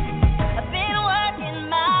 Hey, I've been working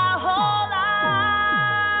my whole life,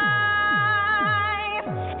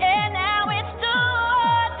 and now it's do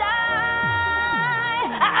or die.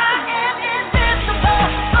 I am invincible,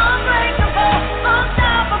 unbreakable,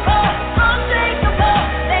 unstoppable, unshakable.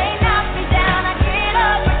 They knock me down, I get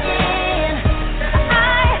up again.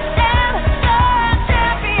 I am the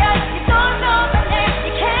champion. You don't know my name,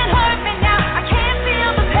 you can't hurt me now. I can't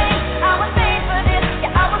feel the pain. I was made for this,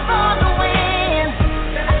 yeah, I was born to win.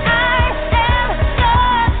 I am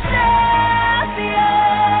the champion.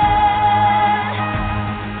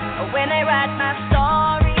 When they write my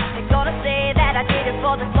story, they're gonna say that I did it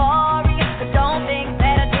for the glory. But don't think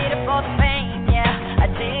that I did it for the fame, yeah. I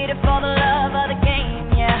did it for the love of the game,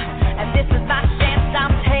 yeah. And this is my chance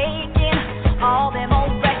I'm taking. All them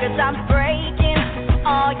old records I'm breaking.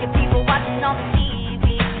 All you people watching on the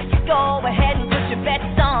TV, you go ahead and put your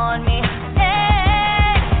bets on me.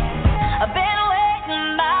 Hey, I've been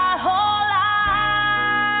waiting my whole life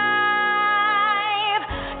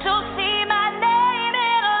to see my name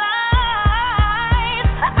in lights.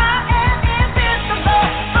 I am invincible,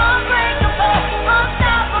 unbreakable,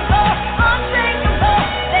 unstoppable, unshakable.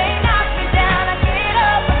 They knock me down, I get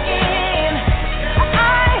up again.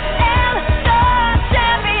 I am the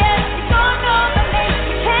champion. You don't know my name,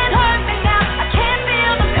 you can't hurt me now. I can't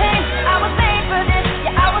feel the pain. I was made for this,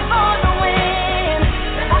 yeah, I was born to win.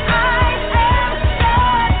 I am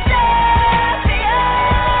the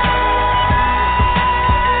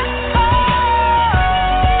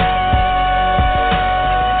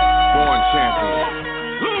Born champion.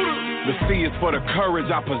 The C is for the courage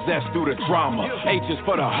I possess through the drama. H is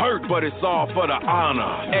for the hurt, but it's all for the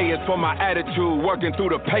honor. A is for my attitude, working through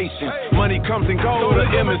the patience. Money comes and goes, the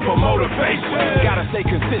M is for motivation. Gotta stay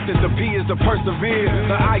consistent, the P is to persevere.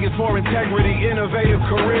 The I is for integrity, innovative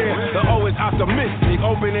career. The O is optimistic,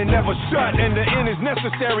 open and never shut. And the N is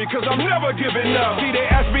necessary, cause I'm never giving up. See, they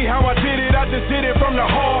ask me how I did it, I just did it from the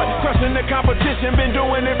heart. Crushing the competition, been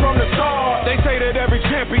doing it from the start. They say that every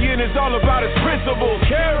champion is all about his principles.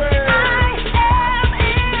 Carry. I am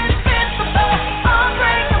invincible,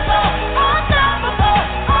 unbreakable, unstoppable,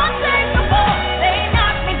 unshakable. They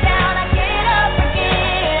knock me down, I get up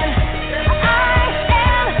again. I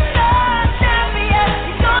am the champion.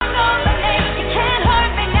 You don't know my name, you can't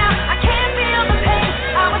hurt me now. I can't feel the pain.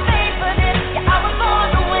 I was made for this, yeah, I was born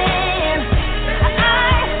to win.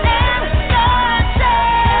 I am the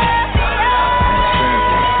champion.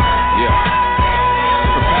 Yeah.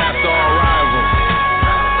 Surpass all rivals.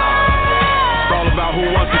 It's all about who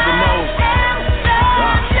wants it the most.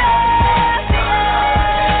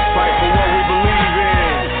 Fight for what we believe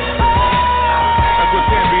in. That's what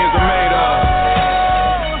champions are made of.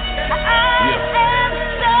 Yeah.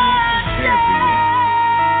 Champion.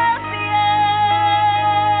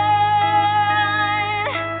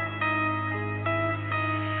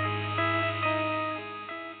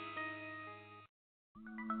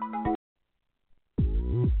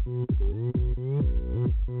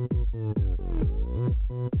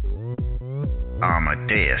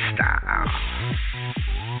 Amadeus style,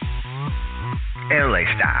 LA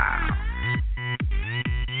style,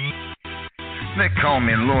 They call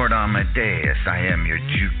me Lord Amadeus, I am your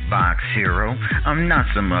jukebox hero. I'm not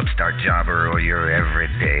some upstart jobber or your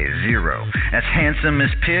everyday zero. As handsome as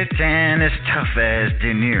Pitt and as tough as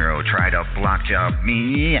De Niro. Try to block job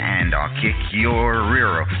me and I'll kick your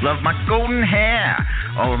rear. Love my golden hair,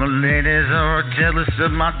 all the ladies are jealous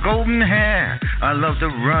of my golden hair. I love to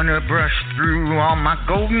run a brush through all my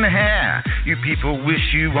golden hair. You people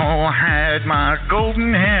wish you all had my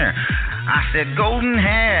golden hair. I said golden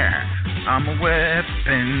hair, I'm a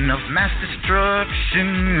weapon of mass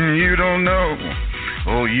destruction. You don't know,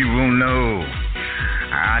 oh you will know.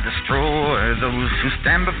 I destroy those who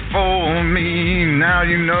stand before me, now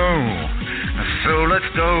you know. So let's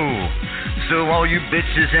go, so all you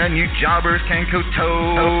bitches and you jobbers can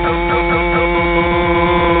koto.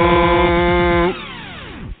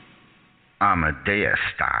 Amadeus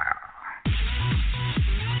style.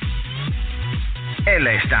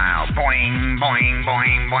 LA style, boing, boing,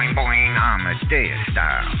 boing, boing, boing, Amadeus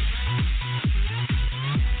style.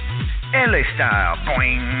 LA style,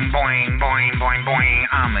 boing, boing, boing, boing, boing,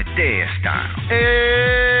 Amadeus style.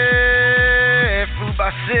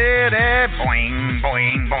 Fuba City, boing,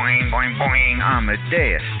 boing, boing, boing, boing,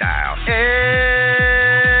 Amadeus style.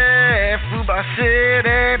 Fuba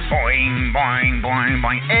City, boing, boing, boing,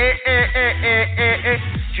 boing,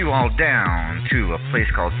 you all down to a place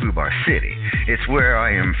called Fubar City. It's where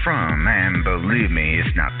I am from, and believe me,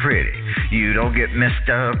 it's not pretty. You don't get messed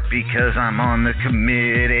up because I'm on the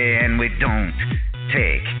committee, and we don't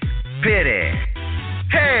take pity.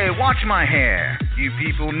 Hey, watch my hair. You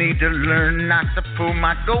people need to learn not to pull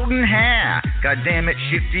my golden hair. God damn it,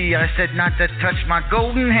 Shifty, I said not to touch my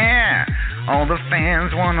golden hair. All the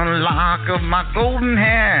fans want a lock of my golden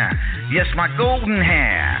hair. Yes, my golden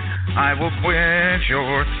hair. I will quench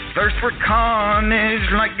your thirst for carnage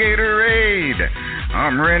like Gatorade.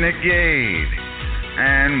 I'm renegade.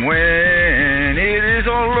 And when it is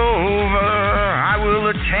all over, I will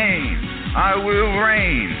attain, I will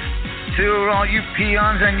reign, till all you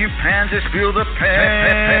peons and you pansies feel the pain.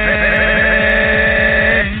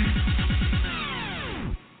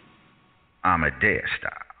 Amadeus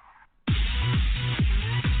style.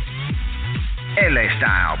 LA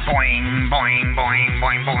style, boing, boing, boing,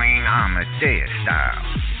 boing, boing, Amadeus style.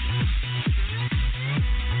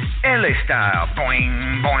 LA style,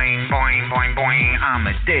 boing, boing, boing, boing, boing,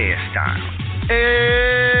 Amadeus style.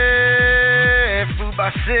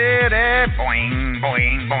 Fuba City, boing,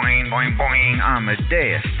 boing, boing, boing, boing,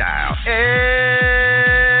 Amadeus style.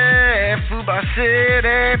 Fuba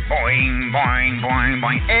City, boing, boing, boing,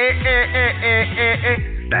 boing,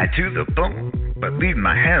 bad to the bone, but leave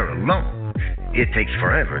my hair alone. It takes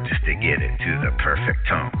forever just to get it to the perfect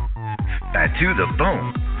tone. Bad to the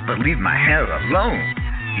bone, but leave my hair alone.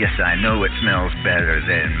 Yes, I know it smells better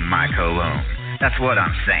than my cologne. That's what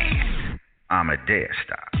I'm saying. Amadeus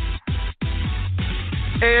style.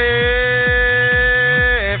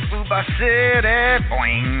 Fuba City,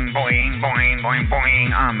 boing, boing, boing, boing,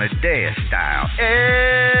 boing, Amadeus style.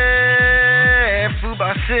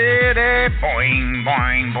 Fuba City, boing,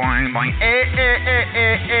 boing, boing, boing,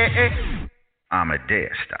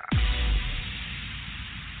 Amadeus style.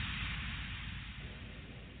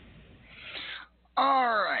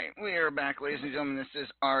 All right, we are back, ladies and gentlemen. This is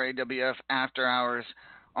RAWF After Hours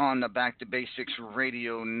on the Back to Basics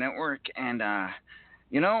Radio Network, and I've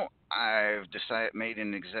made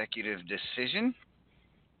an executive decision,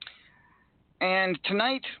 and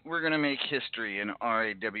tonight we're going to make history in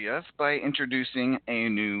RAWF by introducing a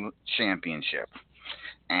new championship.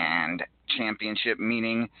 And championship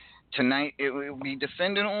meaning tonight it will be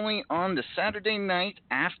defended only on the Saturday night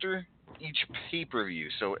after each pay-per-view.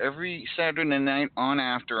 So every Saturday night on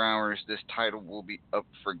After Hours, this title will be up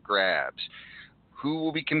for grabs. Who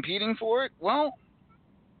will be competing for it? Well,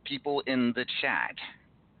 people in the chat.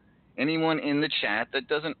 Anyone in the chat that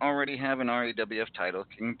doesn't already have an RAWF title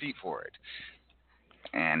can compete for it.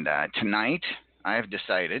 And tonight, I've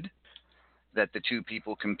decided that the two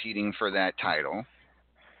people competing for that title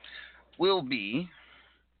will be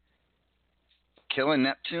Killa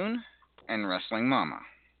Neptune and Wrestling Mama.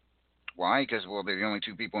 Why? Because, well, they're the only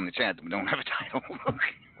two people in the chat that don't have a title.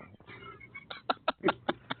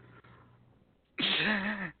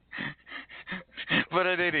 But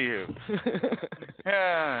anywho,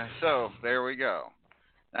 so there we go.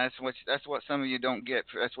 That's what some of you don't get.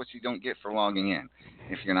 That's what you don't get for logging in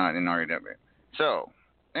if you're not in RAW. So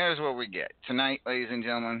there's what we get tonight, ladies and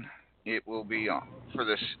gentlemen. It will be on for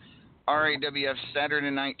this RAWF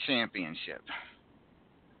Saturday Night Championship.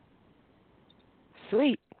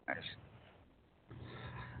 Sweet. Nice.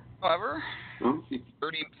 However,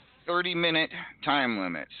 30-minute time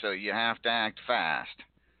limit, so you have to act fast.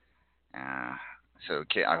 So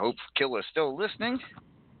I hope Killa's still listening.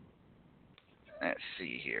 Let's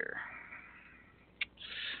see here.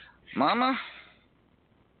 Mama?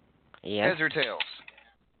 Yes. Heads or tails?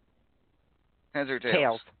 Heads or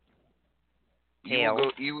tails? Tails.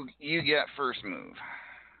 You will go, you get first move.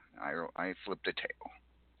 I flipped a tail.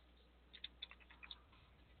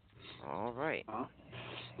 All right.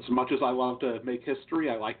 As much as I love to make history,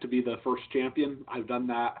 I like to be the first champion. I've done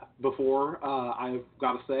that before. I've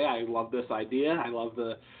got to say, I love this idea. I love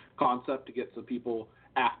the concept to get some people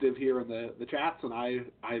active here in the chats, and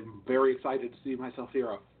I'm very excited to see myself here,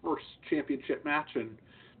 a first championship match. And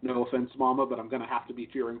no offense, Mama, but I'm going to have to be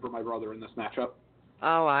cheering for my brother in this matchup.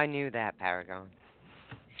 Oh, I knew that, Paragon.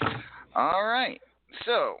 All right.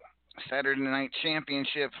 So, Saturday Night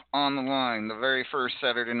Championship on the line. The very first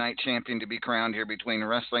Saturday Night Champion to be crowned here between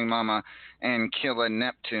Wrestling Mama and Killa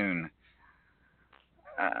Neptune.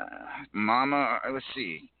 Mama, let's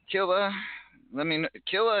see. Killa, let me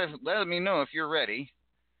know if you're ready.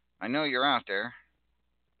 I know you're out there.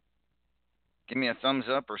 Give me a thumbs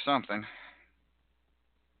up or something.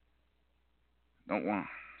 Don't want.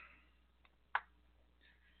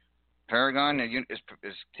 Paragon, is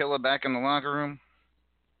Killa back in the locker room?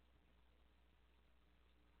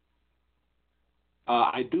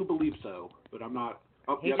 I do believe so, but I'm not.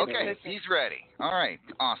 Oh, yep, okay, he's ready. All right,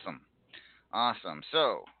 awesome.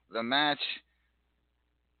 So the match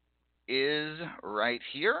is right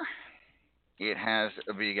here. It has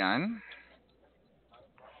begun.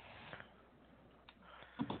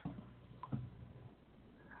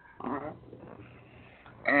 All right.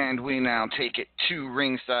 And we now take it to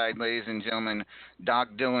ringside, ladies and gentlemen. Doc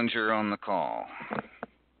Dillinger on the call.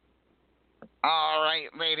 All right,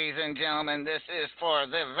 ladies and gentlemen, this is for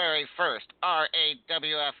the very first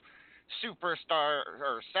RAWF Superstar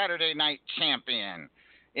or Saturday Night Champion.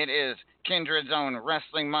 It is Kindred's own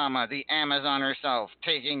Wrestling Mama, the Amazon herself,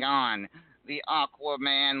 taking on the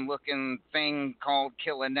Aquaman-looking thing called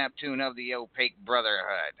Killa Neptune of the Opaque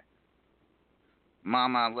Brotherhood.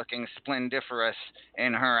 Mama looking splendiferous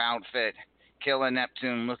in her outfit. Killa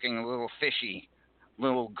Neptune looking a little fishy.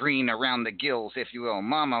 Little green around the gills, if you will.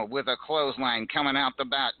 Mama with a clothesline coming out the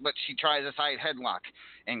back, but she tries a side headlock,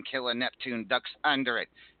 and Killa Neptune ducks under it.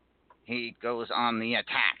 He goes on the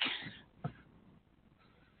attack.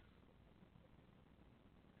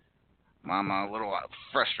 Mama a little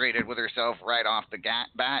frustrated with herself right off the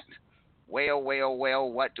bat. Wail, wail,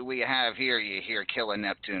 wail, what do we have here? You hear Killa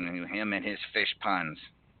Neptune, him and his fish puns.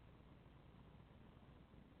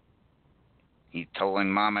 He's telling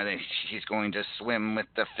Mama that she's going to swim with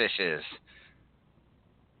the fishes.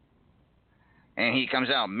 And he comes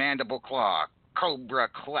out, mandible claw, cobra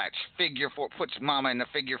clutch, figure four, puts Mama in the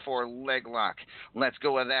figure four leg lock. Let's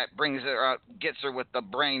go with that, brings her up, gets her with the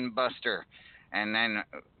brain buster, and then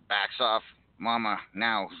backs off. Mama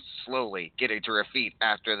now slowly getting to her feet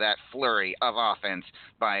after that flurry of offense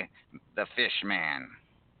by the fish man.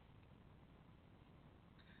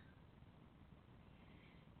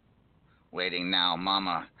 Waiting now,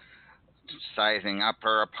 Mama sizing up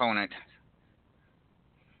her opponent.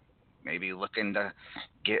 Maybe looking to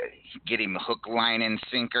get him hook, line, and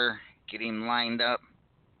sinker. Get him lined up.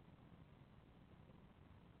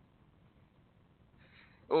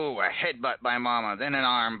 Ooh, a headbutt by Mama, then an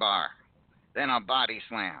arm bar, then a body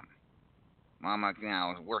slam. Mama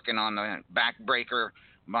now working on the backbreaker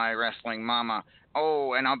by Wrestling Mama.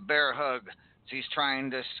 Oh, and a bear hug. She's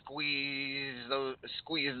trying to squeeze the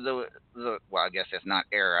well, I guess it's not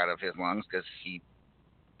air out of his lungs because he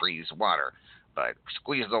breathes water, but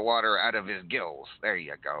squeeze the water out of his gills. There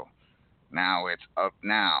you go. Now it's up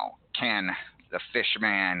now. Can the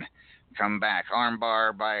Fishman come back?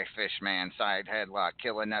 Armbar by Fishman, side headlock.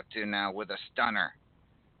 Killa Neptune now with a stunner.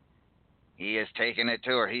 He is taking it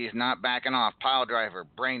to her. He's not backing off. Pile driver,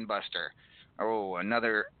 brainbuster. Oh,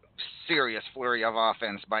 another serious flurry of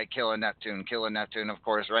offense by Killa Neptune. Killa Neptune, of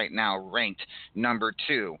course, right now ranked number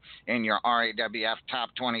 2 in your RAWF Top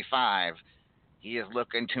 25. He is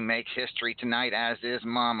looking to make history tonight, as is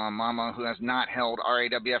Mama. Mama, who has not held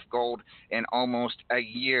RAWF Gold in almost a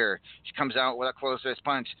year. She comes out with a close-fist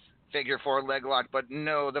punch, figure 4 leg lock, but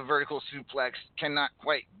no, the vertical suplex cannot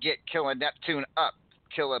quite get Killa Neptune up.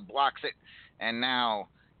 Killa blocks it, and now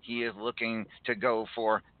he is looking to go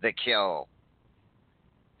for the kill.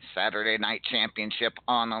 Saturday Night Championship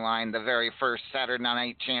on the line, the very first Saturday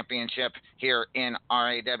Night Championship here in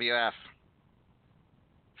RAWF.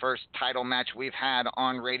 First title match we've had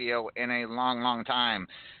on radio in a long, long time.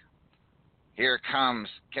 Here comes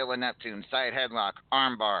Killa Neptune, side headlock,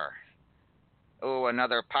 armbar. Oh,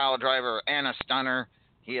 another pile driver and a stunner.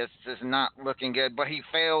 This is not looking good, but he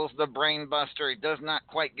fails the brain buster. He does not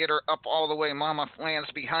quite get her up all the way. Mama lands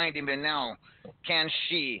behind him, and now can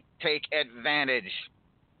she take advantage?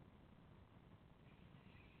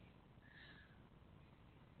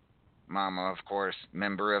 Mama, of course,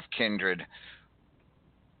 member of Kindred.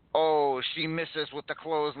 Oh, she misses with the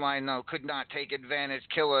clothesline, though. Could not take advantage.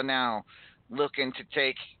 Killa now looking to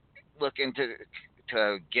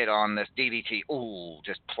get on this DDT. Ooh,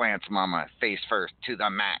 just plants Mama face first to the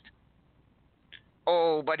mat.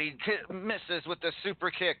 Oh, but he misses with the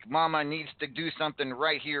super kick. Mama needs to do something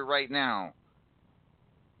right here, right now.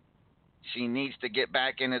 She needs to get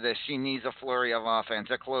back into this. She needs a flurry of offense,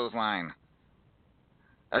 a clothesline,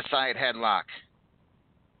 a side headlock,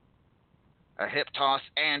 a hip toss,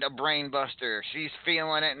 and a brain buster. She's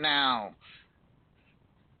feeling it now.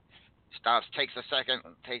 Stops, takes a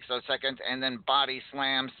second, and then body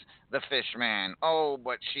slams the Fishman. Oh,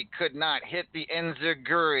 but she could not hit the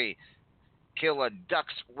enziguri. Killa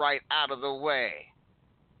ducks right out of the way.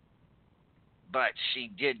 But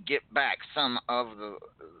she did get back some of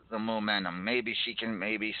the momentum. Maybe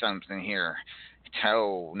something here.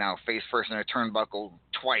 Oh, now face first in a turnbuckle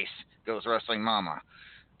twice goes Wrestling Mama.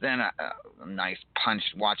 Then a nice punch.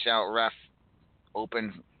 Watch out, ref.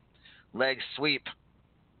 Open leg sweep.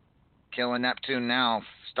 Killa Neptune now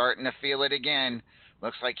starting to feel it again.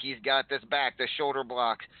 Looks like he's got this back. The shoulder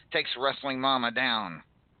block takes Wrestling Mama down.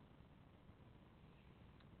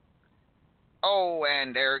 Oh,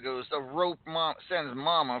 and there goes the rope. Sends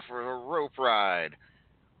Mama for a rope ride.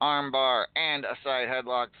 Armbar and a side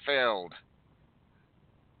headlock failed.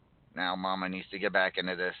 Now Mama needs to get back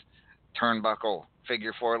into this. Turnbuckle,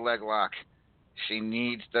 figure four leg lock. She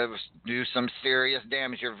needs to do some serious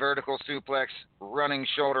damage. Your vertical suplex, running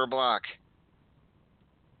shoulder block.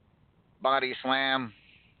 Body slam.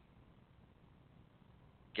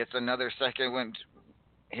 Gets another second one.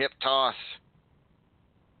 Hip toss.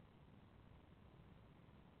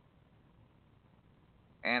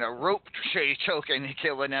 And a rope choking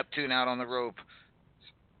Killa Neptune out on the rope.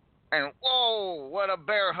 And whoa, what a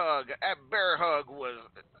bear hug. That bear hug was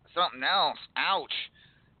something else. Ouch.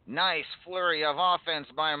 Nice flurry of offense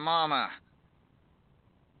by Mama.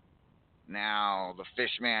 Now, the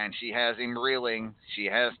Fishman, she has him reeling. She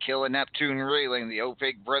has Killa Neptune reeling. The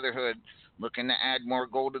Opaque Brotherhood looking to add more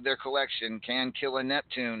gold to their collection. Can Killa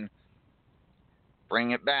Neptune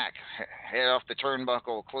bring it back? Head off the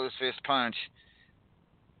turnbuckle. Close fist punch.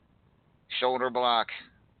 Shoulder block.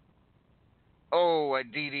 Oh, a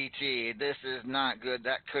DDT. This is not good.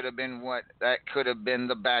 That could have been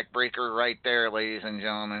the backbreaker right there, ladies and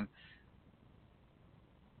gentlemen.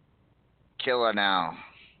 Killa now.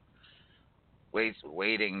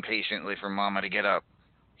 Waiting patiently for Mama to get up.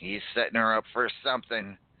 He's setting her up for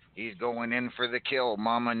something. He's going in for the kill.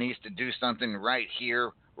 Mama needs to do something right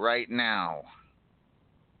here, right now.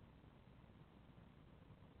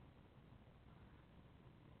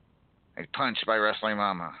 A punch by Wrestling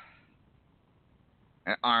Mama.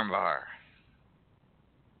 An armbar.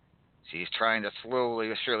 She's trying to slowly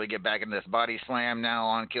but surely get back into this. Body slam now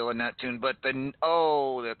on Killa Neptune, but the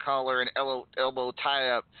collar and elbow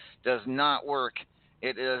tie-up does not work.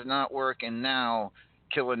 It does not work, and now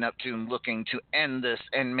Killa Neptune looking to end this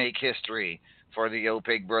and make history for the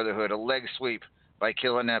Opaque Brotherhood. A leg sweep by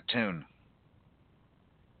Killa Neptune.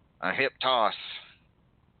 A hip toss.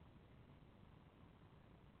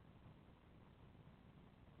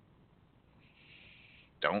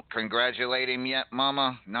 Don't congratulate him yet,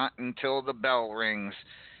 Mama. Not until the bell rings.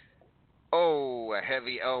 Oh, a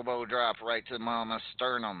heavy elbow drop right to Mama's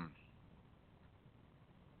sternum.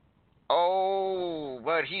 Oh,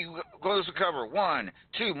 but he goes to cover. 1,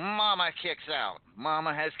 2, Mama kicks out.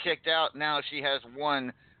 Mama has kicked out. Now she has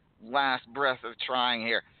one last breath of trying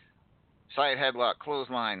here. Side headlock,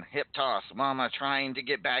 clothesline, hip toss. Mama trying to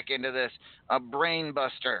get back into this. A brain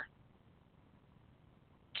buster.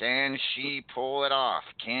 Can she pull it off?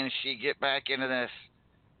 Can she get back into this?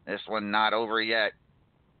 This one not over yet.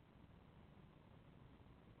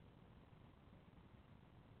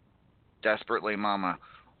 Desperately, Mama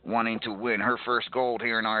wanting to win her first gold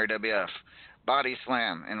here in RWF. Body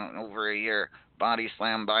slam in over a year. Body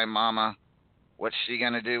slam by Mama. What's she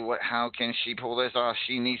going to do? How can she pull this off?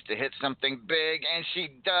 She needs to hit something big, and she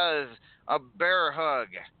does. A bear hug.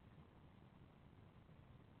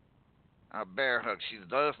 A bear hug.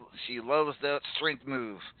 She loves that strength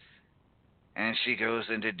move. And she goes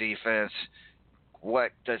into defense.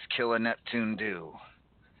 What does Killa Neptune do?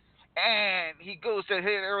 And he goes to hit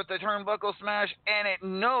her with the turnbuckle smash, and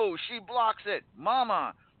she blocks it.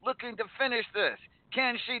 Mama looking to finish this.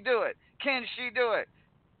 Can she do it? Can she do it?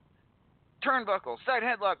 Turnbuckle, side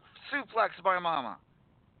headlock, suplex by Mama.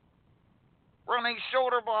 running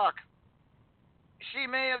shoulder block. She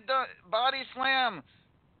may have done body slam.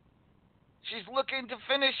 She's looking to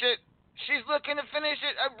finish it.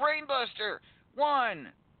 A brainbuster.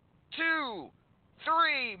 1, 2,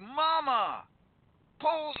 3. Mama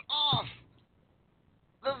pulls off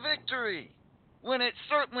the victory when it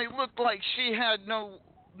certainly looked like she had no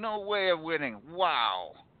way of winning.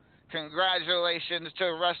 Wow. Congratulations to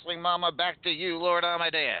Wrestling Mama. Back to you, Lord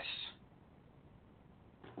Amadeus.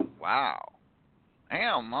 Wow.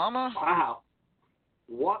 Damn, Mama. Wow.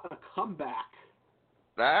 What a comeback.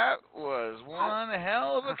 That was one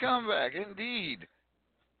hell of a comeback, indeed.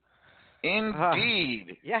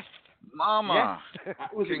 Yes. Mama, Yes.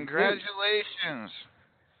 congratulations.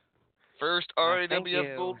 First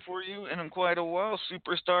RAWF gold for you in quite a while.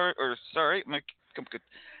 Superstar,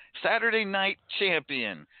 Saturday Night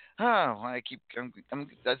Champion.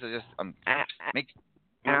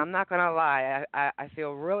 And I'm not gonna lie, I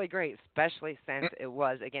feel really great, especially since it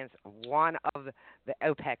was against one of the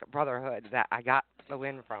OPEC Brotherhood that I got the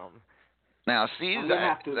win from. Now, see, I'm gonna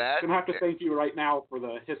have to thank you right now for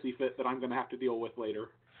the hissy fit that I'm gonna have to deal with later.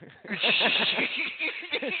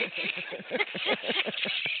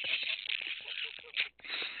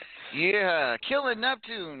 Yeah, Killing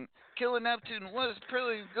Neptune was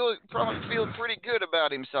pretty good. Probably feeling pretty good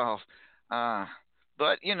about himself.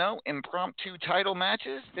 But impromptu title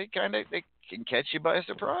matches, they can catch you by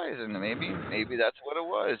surprise, and maybe that's what it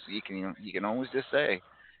was. You can always just say,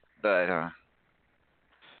 but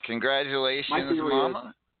congratulations, My theory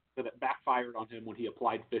Mama. Is that it backfired on him when he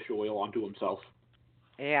applied fish oil onto himself.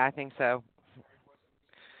 Yeah, I think so.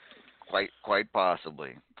 Quite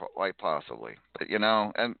possibly. But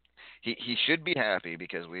and he should be happy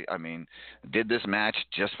because we did this match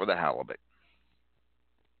just for the halibut.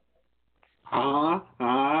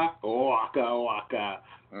 Waka.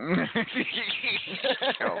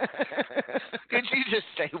 Did you just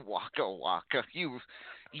say waka waka?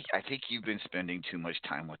 I think you've been spending too much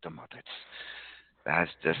time with the Muppets.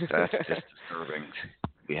 That's just disturbing.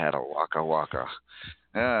 We had a waka waka.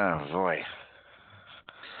 Oh boy.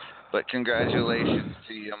 But congratulations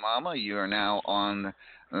to you, Mama. You are now on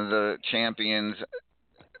the Champions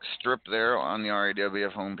strip there on the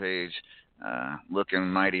RAWF homepage, looking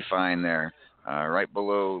mighty fine there. Right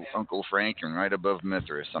below Uncle Frank and right above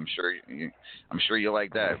Mithras. I'm sure you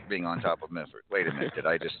like that, being on top of Mithras. Wait a minute, did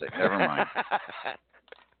I just say? Never mind.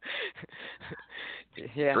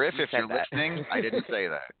 Yeah, Griff, if you're listening, I didn't say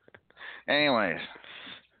that. Anyways.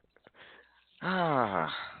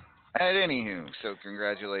 Anywho, so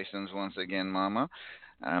congratulations once again, Mama.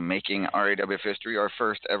 Making RAWF history, our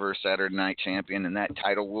first ever Saturday Night Champion, and that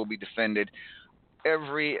title will be defended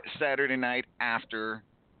every Saturday night after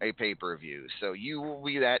a pay-per-view. So you will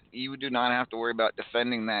be that. You do not have to worry about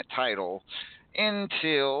defending that title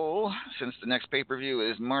until, since the next pay-per-view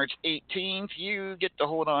is March 18th, you get to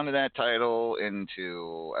hold on to that title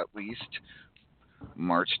until at least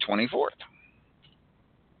March 24th.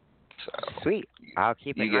 So sweet. I'll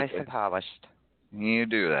keep it nice and polished. You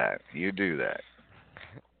do that.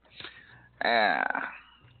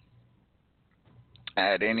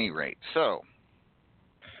 At any rate, so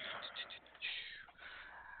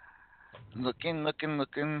looking.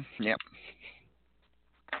 Yep.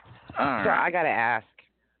 All so right. I gotta ask,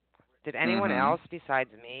 did anyone else besides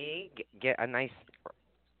me get a nice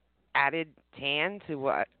added tan to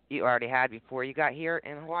what you already had before you got here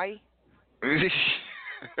in Hawaii?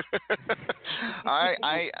 I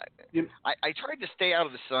tried to stay out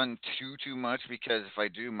of the sun too much, because if I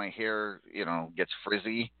do, my hair gets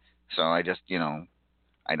frizzy. So I just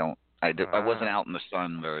I wasn't out in the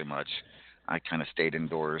sun very much. I kind of stayed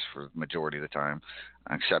indoors for the majority of the time,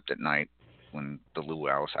 except at night when the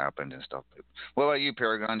luau's happened and stuff. What about you,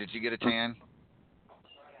 Paragon? Did you get a tan?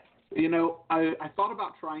 I thought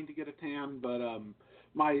about trying to get a tan, but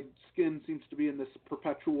my skin seems to be in this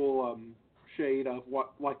perpetual shade of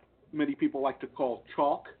what many people like to call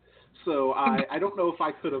chalk. So I don't know if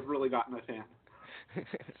I could have really gotten a tan.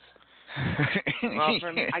 Well,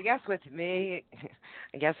 for me, I guess with me,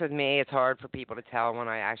 it's hard for people to tell when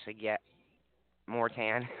I actually get more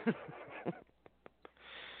tan.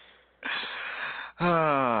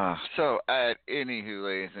 So, anywho,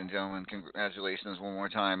 ladies and gentlemen, congratulations one more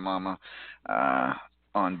time, Mama,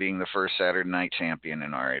 on being the first Saturday Night Champion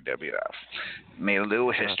in RAWF. Made a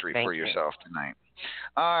little history for yourself tonight.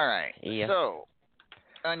 All right. Yeah. So,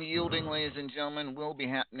 Unyielding, ladies and gentlemen, will be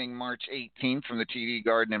happening March 18th from the TD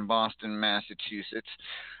Garden in Boston, Massachusetts.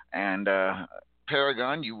 And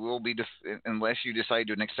Paragon, you will be, unless you decide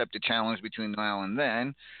to accept a challenge between now and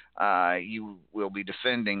then, you will be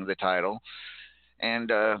defending the title. And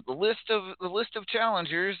the list of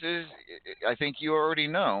challengers is, I think you already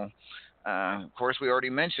know. Of course, we already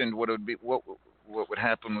mentioned what would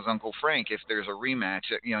happen with Uncle Frank if there's a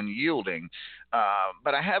rematch at Unyielding.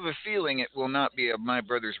 But I have a feeling it will not be a My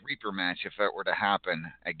Brother's Reaper match if that were to happen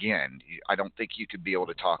again. I don't think you could be able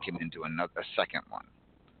to talk him into a second one.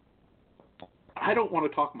 I don't want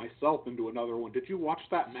to talk myself into another one. Did you watch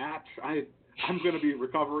that match? I'm going to be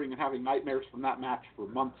recovering and having nightmares from that match for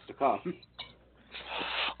months to come.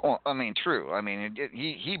 Well, I mean, true. I mean,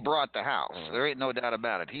 he brought the house. There ain't no doubt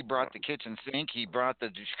about it. He brought the kitchen sink. He brought the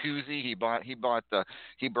jacuzzi. He brought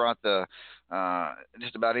the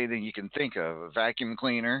just about anything you can think of. A vacuum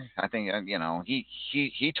cleaner. I think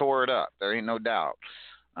he tore it up. There ain't no doubt.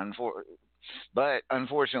 But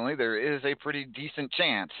unfortunately, there is a pretty decent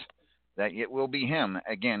chance that it will be him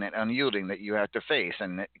again at Unyielding that you have to face,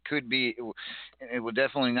 and it will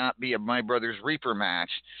definitely not be a My Brother's Reaper match.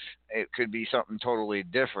 It could be something totally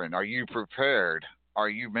different. Are you prepared? Are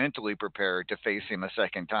you mentally prepared to face him a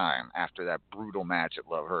second time after that brutal match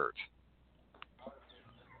at Love Hurts?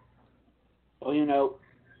 Well,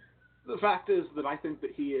 the fact is that I think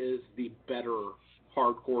that he is the better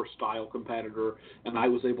hardcore style competitor, and I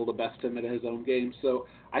was able to best him at his own game. So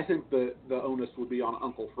I think the onus would be on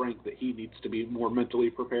Uncle Frank that he needs to be more mentally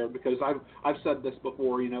prepared, because I've said this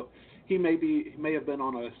before. He may have been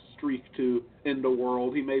on a streak to end the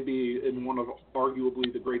world. He may be in one of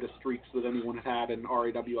arguably the greatest streaks that anyone had in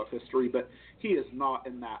RAWF history, but he is not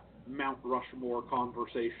in that Mount Rushmore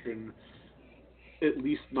conversation, at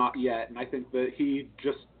least not yet. And I think that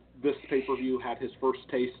this pay-per-view had his first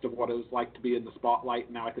taste of what it was like to be in the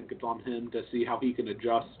spotlight. Now I think it's on him to see how he can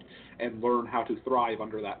adjust and learn how to thrive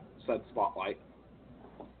under that said spotlight.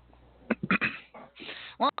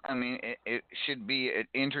 Well, I mean, it should be an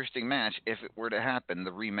interesting match if it were to happen,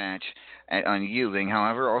 the rematch at Unyielding.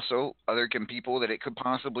 However, also other people that it could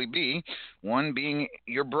possibly be, one being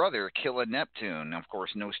your brother, Killa Neptune. Of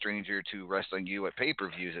course, no stranger to wrestling you at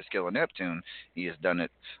pay-per-views as Killa Neptune. He has done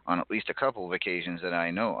it on at least a couple of occasions that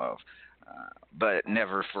I know of. But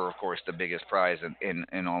never for, of course, the biggest prize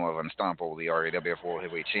in all of Unstoppable, the RAWF World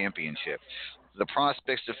Heavyweight Championship. The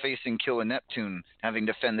prospects of facing Killa Neptune, having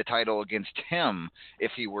to defend the title against him if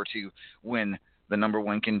he were to win the number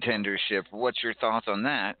one contendership. What's your thoughts on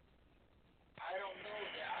that?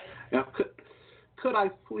 Now, could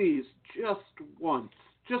I please just once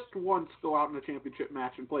go out in a championship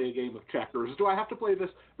match and play a game of checkers? Do I have to play this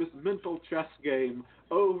mental chess game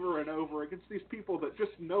over and over against these people that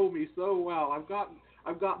just know me so well? I've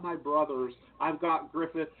got my brothers. I've got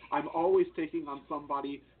Griffith. I'm always taking on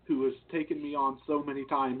somebody who has taken me on so many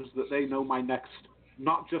times that they know my next,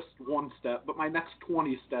 not just one step, but my next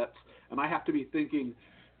 20 steps. And I have to be thinking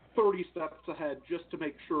 30 steps ahead just to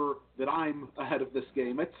make sure that I'm ahead of this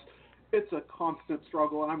game. It's a constant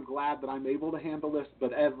struggle, and I'm glad that I'm able to handle this,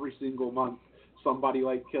 but every single month, somebody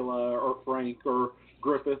like Killa or Frank or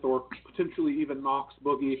Griffith or potentially even Knox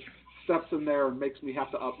Boogie steps in there and makes me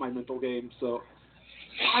have to up my mental game. So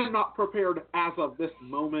I'm not prepared as of this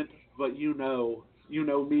moment, but you know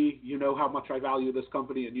me, you know how much I value this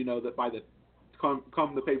company, and you know that by the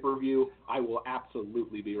come the pay-per-view, I will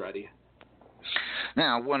absolutely be ready.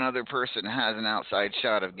 Now, one other person has an outside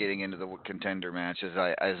shot of getting into the contender match, as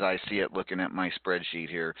I see it, looking at my spreadsheet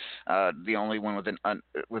here. The only one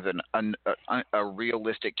with a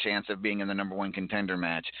realistic chance of being in the number one contender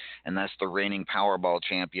match, and that's the reigning Powerball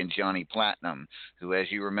champion Johnny Platinum, who, as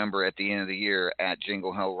you remember, at the end of the year at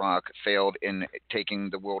Jingle Hell Rock, failed in taking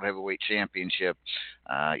the World Heavyweight Championship,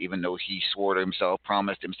 even though he swore to himself,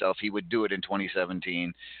 promised himself he would do it in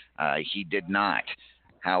 2017. He did not.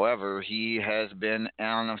 However, he has been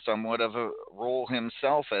on somewhat of a roll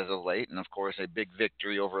himself as of late, and of course a big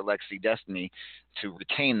victory over Lexi Destiny to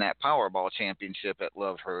retain that Powerball championship at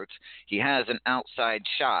Love Hurts. He has an outside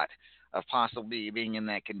shot of possibly being in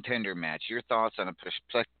that contender match. Your thoughts on a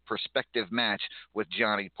prospective match with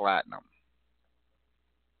Johnny Platinum?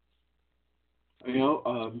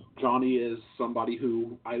 Johnny is somebody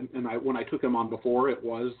who when I took him on before, it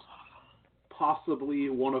was possibly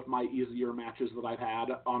one of my easier matches that I've had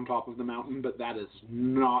on top of the mountain, but that is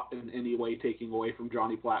not in any way taking away from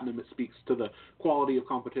Johnny Platinum. It speaks to the quality of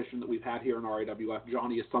competition that we've had here in RAWF.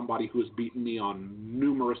 Johnny is somebody who has beaten me on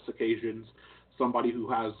numerous occasions, somebody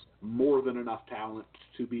who has more than enough talent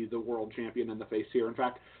to be the world champion in the face here. In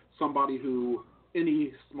fact, somebody who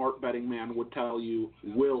any smart betting man would tell you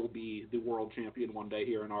will be the world champion one day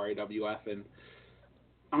here in RAWF. And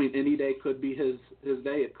I mean, any day could be his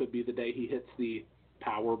day. It could be the day he hits the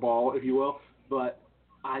Powerball, if you will. But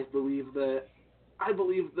I believe that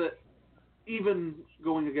even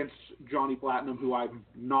going against Johnny Platinum, who I'm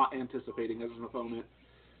not anticipating as an opponent,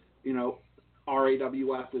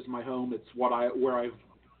 RAWF is my home. It's where I've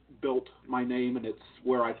built my name, and it's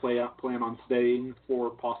where I plan on staying for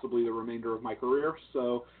possibly the remainder of my career.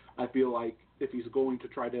 So I feel like if he's going to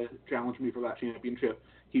try to challenge me for that championship,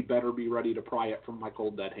 he better be ready to pry it from my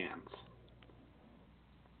cold dead hands.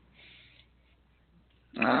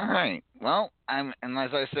 All right. Well, and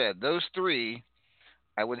as I said, those three,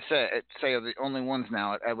 I would say are the only ones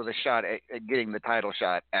now with a shot at getting the title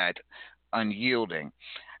shot at Unyielding.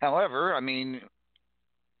 However, I mean,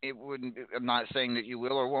 it wouldn't. I'm not saying that you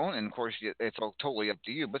will or won't, and of course, it's all totally up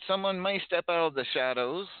to you. But someone may step out of the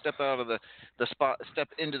shadows, step out of the spot, step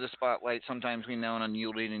into the spotlight. Sometimes we know an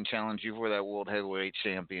Unyielding and challenge you for that World Heavyweight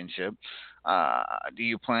Championship. Do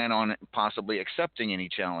you plan on possibly accepting any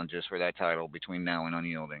challenges for that title between now and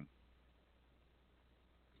Unyielding?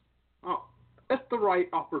 Oh, if the right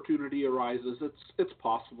opportunity arises, it's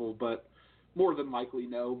possible, but more than likely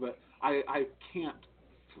no. But I can't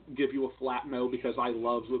give you a flat no, because I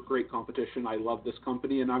love great competition. I love this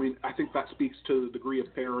company, and I mean, I think that speaks to the degree of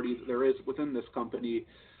parity that there is within this company.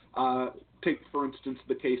 Take, for instance,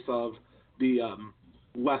 the case of the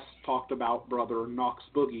less talked about brother Knox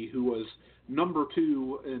Boogie, who was number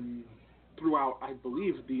 2 throughout, I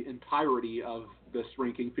believe, the entirety of this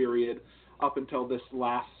ranking period up until this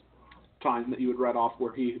last time that you had read off,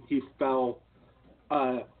 where he fell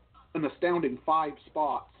an astounding 5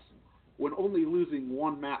 spots when only losing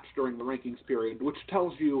 1 match during the rankings period, which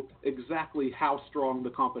tells you exactly how strong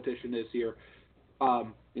the competition is here.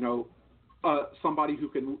 Somebody who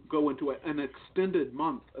can go into an extended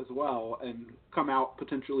month as well and come out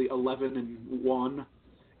potentially 11-1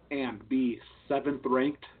 and be 7th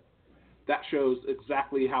ranked. That shows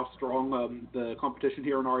exactly how strong the competition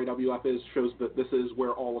here in RAWF is. Shows that this is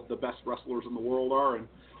where all of the best wrestlers in the world are, and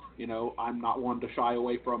I'm not one to shy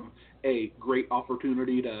away from a great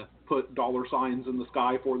opportunity to put dollar signs in the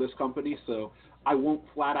sky for this company. So I won't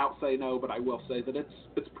flat out say no, but I will say that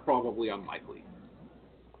it's probably unlikely.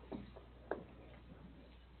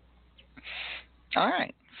 All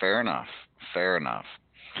right, fair enough.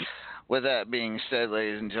 With that being said,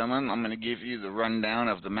 ladies and gentlemen, I'm going to give you the rundown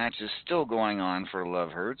of the matches still going on for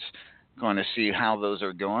Love Hurts. Going to see how those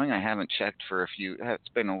are going. I haven't checked for a few. It's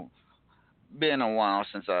been a while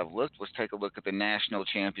since I've looked. Let's take a look at the National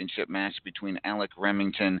Championship match between Alec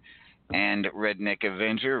Remington and Redneck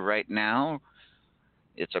Avenger. Right now,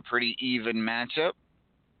 it's a pretty even matchup.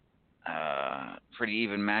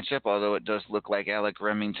 Although it does look like Alec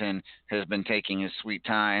Remington has been taking his sweet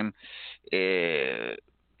time.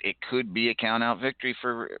 It could be a count-out victory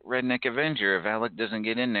for Redneck Avenger if Alec doesn't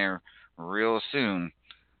get in there real soon.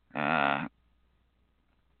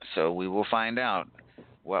 So we will find out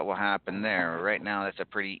what will happen there. Right now, that's a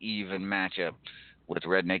pretty even matchup with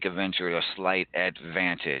Redneck Avenger at a slight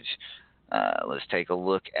advantage. Let's take a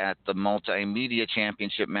look at the Multimedia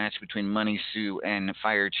Championship match between Money Sue and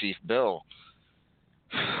Fire Chief Bill.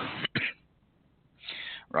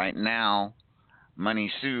 Right now,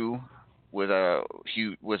 Money Sue with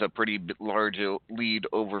a pretty large lead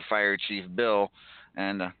over Fire Chief Bill,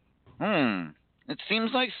 and it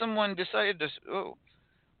seems like someone decided to. Oh,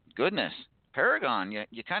 goodness, Paragon,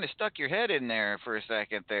 you kind of stuck your head in there for a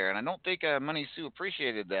second there, and I don't think Money Sue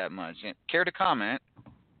appreciated that much. Care to comment?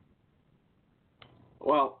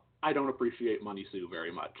 Well, I don't appreciate Money Sue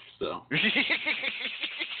very much, so.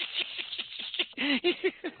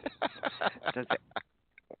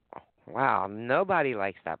 Wow, nobody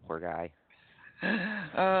likes that poor guy.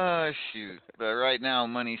 Oh, shoot. But right now,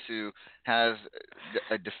 Money Sue has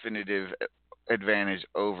a definitive advantage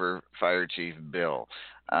over Fire Chief Bill.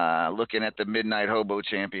 Looking at the Midnight Hobo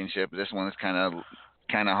Championship, this one is kind of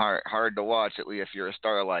hard to watch, at least if you're a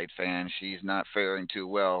Starlight fan. She's not faring too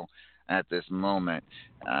well at this moment.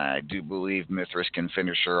 I do believe Mithras can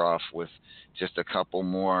finish her off with just a couple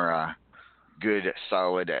more good,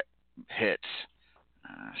 solid hits.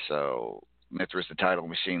 So Mithras, the title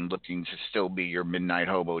machine, looking to still be your Midnight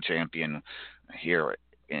Hobo champion here,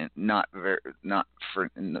 and not for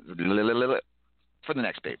the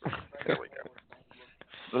next paper. There we go.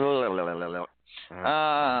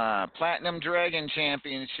 Platinum Dragon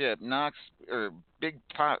Championship. Big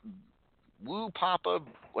Pop. Woo Papa,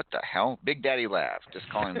 what the hell? Big Daddy Laugh. Just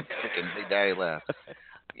call him freaking Big Daddy Laugh.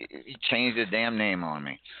 He changed his damn name on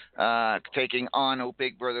me. Taking on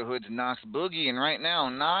Opaque Brotherhood's Knox Boogie, and right now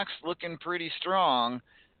Knox looking pretty strong.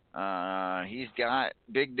 He's got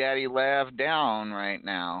Big Daddy Laugh down right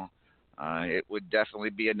now. It would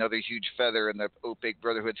definitely be another huge feather in the Opaque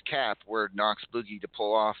Brotherhood's cap were Knox Boogie to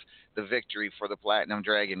pull off the victory for the Platinum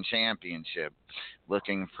Dragon Championship.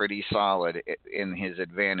 Looking pretty solid in his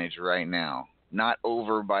advantage right now. Not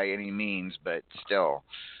over by any means, but still,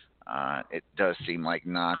 it does seem like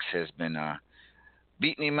Knox has been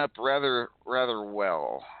beating him up rather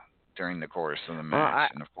well during the course of the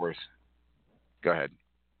match. And of course, go ahead.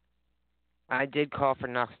 I did call for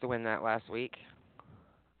Knox to win that last week.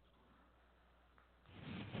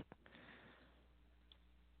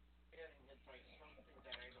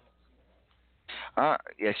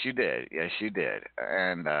 Yes, you did.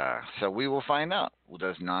 And so we will find out.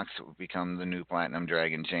 Does Knox become the new Platinum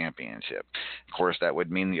Dragon Championship? Of course, that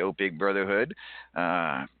would mean the Opaque Brotherhood,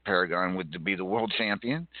 Paragon would be the world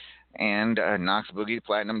champion, and Knox Boogie,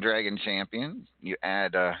 Platinum Dragon Champion. You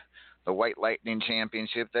add the White Lightning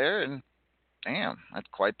Championship there, and damn, that's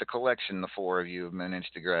quite the collection the four of you have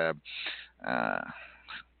managed to grab.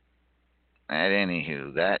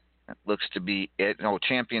 Anywho, that looks to be it. Oh,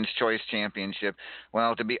 Champion's Choice Championship.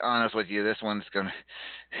 Well, to be honest with you, this one's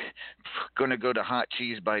gonna go to Hot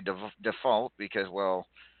Cheese by default because, well,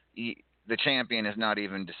 the champion has not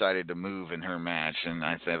even decided to move in her match, and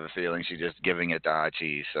I have a feeling she's just giving it to Hot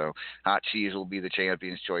Cheese. So Hot Cheese will be the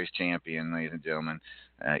Champion's Choice champion, ladies and gentlemen.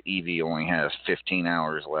 Evie only has 15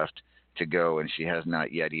 hours left to go, and she has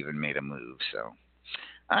not yet even made a move. So,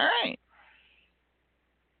 all right,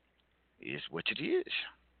 is what it is.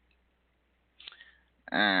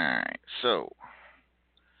 All right, so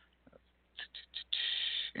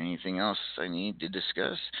anything else I need to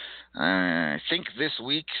discuss? I think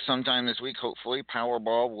sometime this week, hopefully,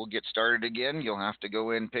 Powerball will get started again. You'll have to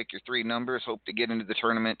go in, pick your 3 numbers, hope to get into the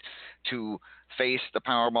tournament to face the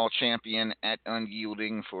Powerball champion at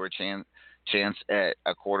Unyielding for a chance at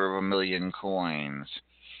 $250,000 coins.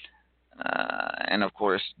 And, of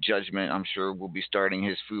course, Judgment, I'm sure, will be starting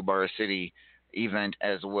his Fubar City event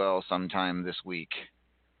as well sometime this week.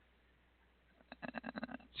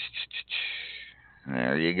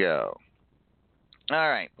 There you go. All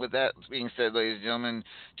right. With that being said, ladies and gentlemen,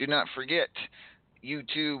 do not forget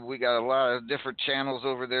YouTube. We got a lot of different channels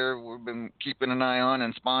over there we've been keeping an eye on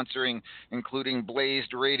and sponsoring, including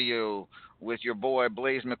Blazed Radio with your boy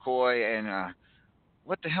Blaze McCoy and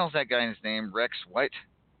what the hell's that guy's name? Rex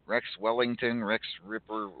Wellington, Rex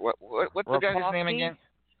Ripper. What's the guy's name again?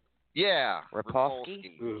 Yeah,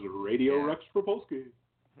 Rapolsky. This is Radio Rex Rapolsky.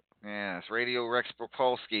 Yes, Radio Rex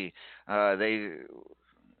Rapolsky.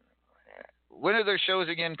 When are their shows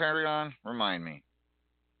again, Paragon? Remind me.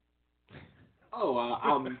 Oh,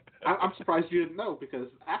 I'm surprised you didn't know because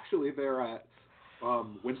actually they're at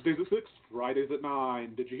Wednesdays at 6, Fridays at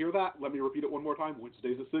 9. Did you hear that? Let me repeat it one more time.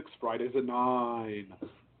 Wednesdays at 6, Fridays at 9.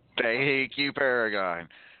 Thank you, Paragon.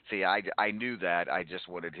 See, I knew that. I just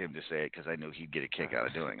wanted him to say it because I knew he'd get a kick out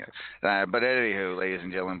of doing it. But anywho, ladies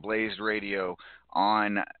and gentlemen, Blazed Radio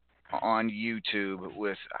on YouTube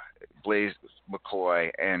with Blaze McCoy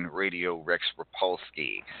and Radio Rex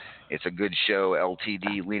Rapolsky. It's a good show,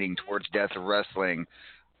 LTD, leaning towards Death of Wrestling,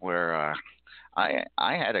 where I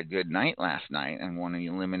had a good night last night and won the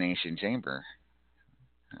Elimination Chamber.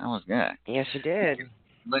 That was good. Yes, you did.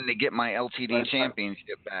 I'm going to get my LTD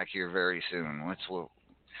championship back here very soon.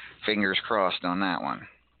 Fingers crossed on that one.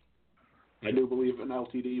 I do believe in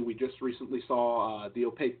LTD. We just recently saw the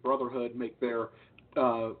Opaque Brotherhood make their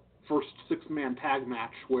first 6-man tag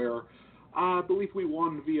match where I believe we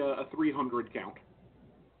won via a 300 count.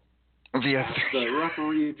 The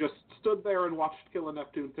referee just stood there and watched Killer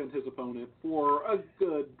Neptune pin his opponent for a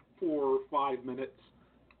good 4 or 5 minutes.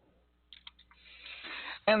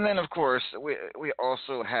 And then, of course, we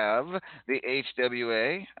also have the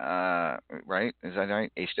HWA, right? Is that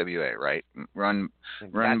right? HWA, right? Run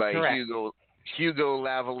by correct. Hugo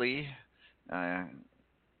Lavallee,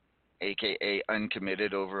 a.k.a.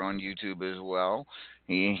 Uncommitted, over on YouTube as well.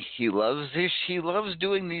 He loves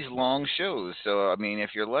doing these long shows. So I mean,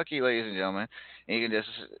 if you're lucky, ladies and gentlemen, you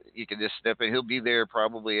can just step in. He'll be there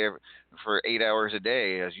probably for 8 hours a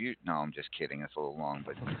day. No, I'm just kidding. It's a little long,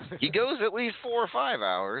 but he goes at least 4 or 5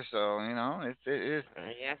 hours. So you know, it is.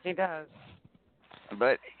 Yes, he does.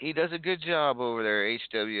 But he does a good job over there,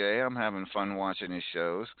 HWA. I'm having fun watching his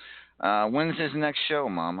shows. When's his next show,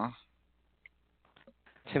 Mama?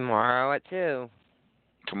 Tomorrow at 2.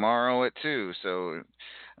 Tomorrow at 2. So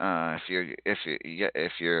if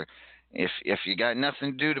you got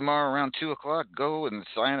nothing to do tomorrow around 2:00, go and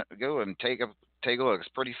take a look. It's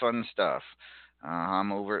pretty fun stuff.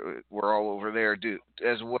 We're all over there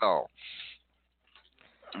as well.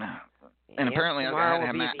 And apparently tomorrow I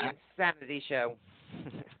will be the Insanity Show.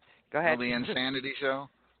 Go ahead. The Insanity Show.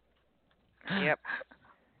 Yep.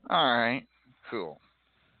 All right. Cool.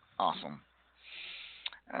 Awesome.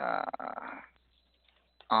 Uh,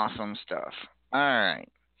 awesome stuff. All right.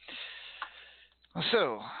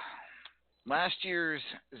 So, last year's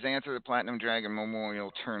Xanther the Platinum Dragon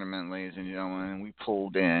Memorial Tournament, ladies and gentlemen, we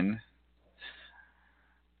pulled in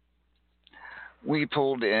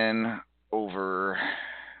over,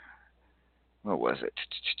 what was it?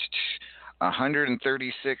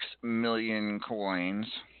 136 million coins,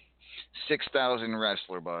 6,000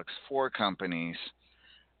 wrestler bucks, 4 companies,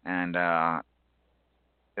 and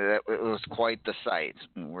it was quite the sight.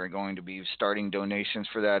 We're going to be starting donations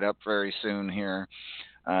for that up very soon here,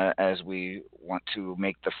 as we want to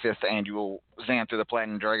make the 5th annual Xanther the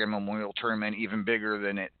Platinum Dragon Memorial Tournament even bigger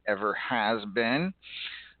than it ever has been.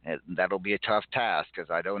 That'll be a tough task because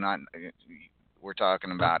we're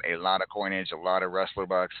talking about a lot of coinage, a lot of wrestler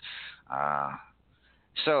bucks.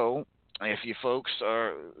 So if you folks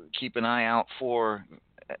keep an eye out for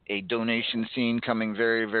a donation scene coming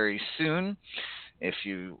very, very soon. If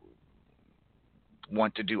you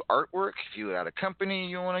want to do artwork, if you got a company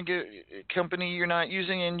you want to get a company you're not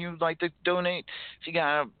using and you'd like to donate, if you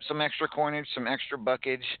got some extra coinage, some extra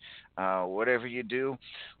buckage, whatever you do,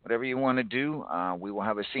 whatever you want to do, we will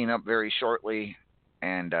have a scene up very shortly,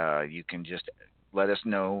 and you can just let us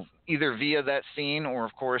know either via that scene or,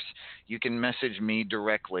 of course, you can message me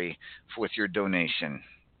directly with your donation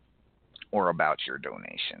or about your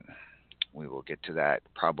donation. We will get to that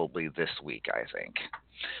probably this week, I think.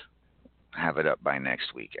 Have it up by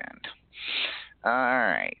next weekend. All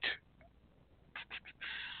right.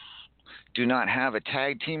 Do not have a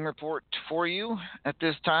tag team report for you at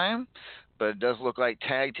this time, but it does look like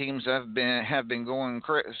tag teams have been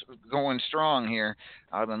going strong here.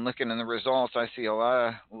 I've been looking in the results. I see a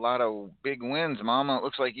lot of big wins, Mama. It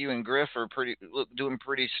looks like you and Griff are doing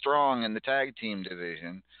pretty strong in the tag team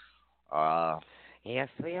division. Yes,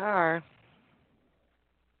 we are.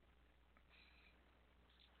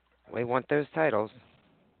 We want those titles.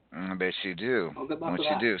 I bet you do. Well, good luck What with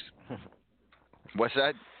you that. do? What's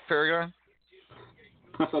that, Paragon?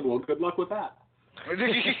 I said, well, good luck with that.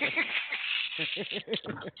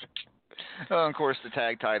 Well, of course, the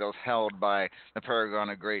tag titles held by the Paragon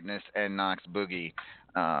of Greatness and Knox Boogie,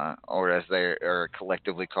 or as they are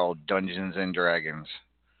collectively called, Dungeons and Dragons.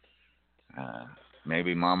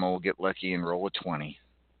 Maybe Mama will get lucky and roll a 20.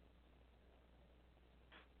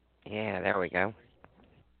 Yeah, there we go.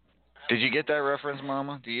 Did you get that reference,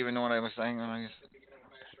 Mama? Do you even know what I was saying?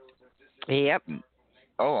 Yep.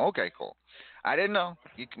 Oh, okay, cool. I didn't know.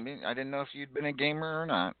 I didn't know if you'd been a gamer or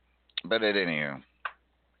not. But at any rate.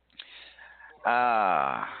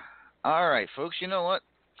 All right, folks. You know what?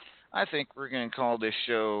 I think we're going to call this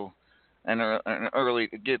show an early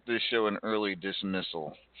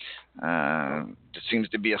dismissal. It seems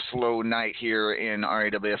to be a slow night here in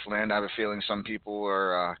RAWF land. I have a feeling some people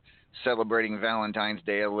are celebrating Valentine's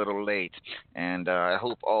Day a little late, and I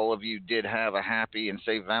hope all of you did have a happy and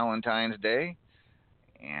safe Valentine's Day.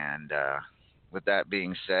 And with that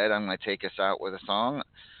being said, I'm going to take us out with a song.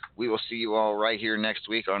 We will see you all right here next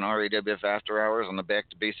week on RAWF After Hours on the Back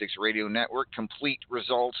to Basics Radio Network. Complete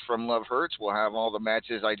results from Love Hurts. We'll have all the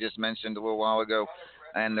matches I just mentioned a little while ago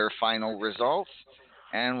and their final results.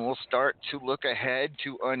 And we'll start to look ahead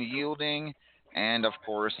to Unyielding and, of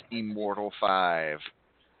course, Immortal 5.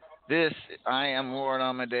 I am Lord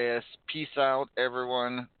Amadeus. Peace out,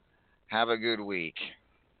 everyone. Have a good week.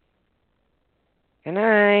 Good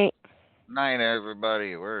night. Night,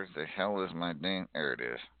 everybody. Where the hell is my dang? There it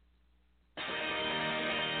is.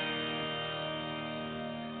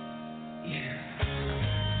 Yeah.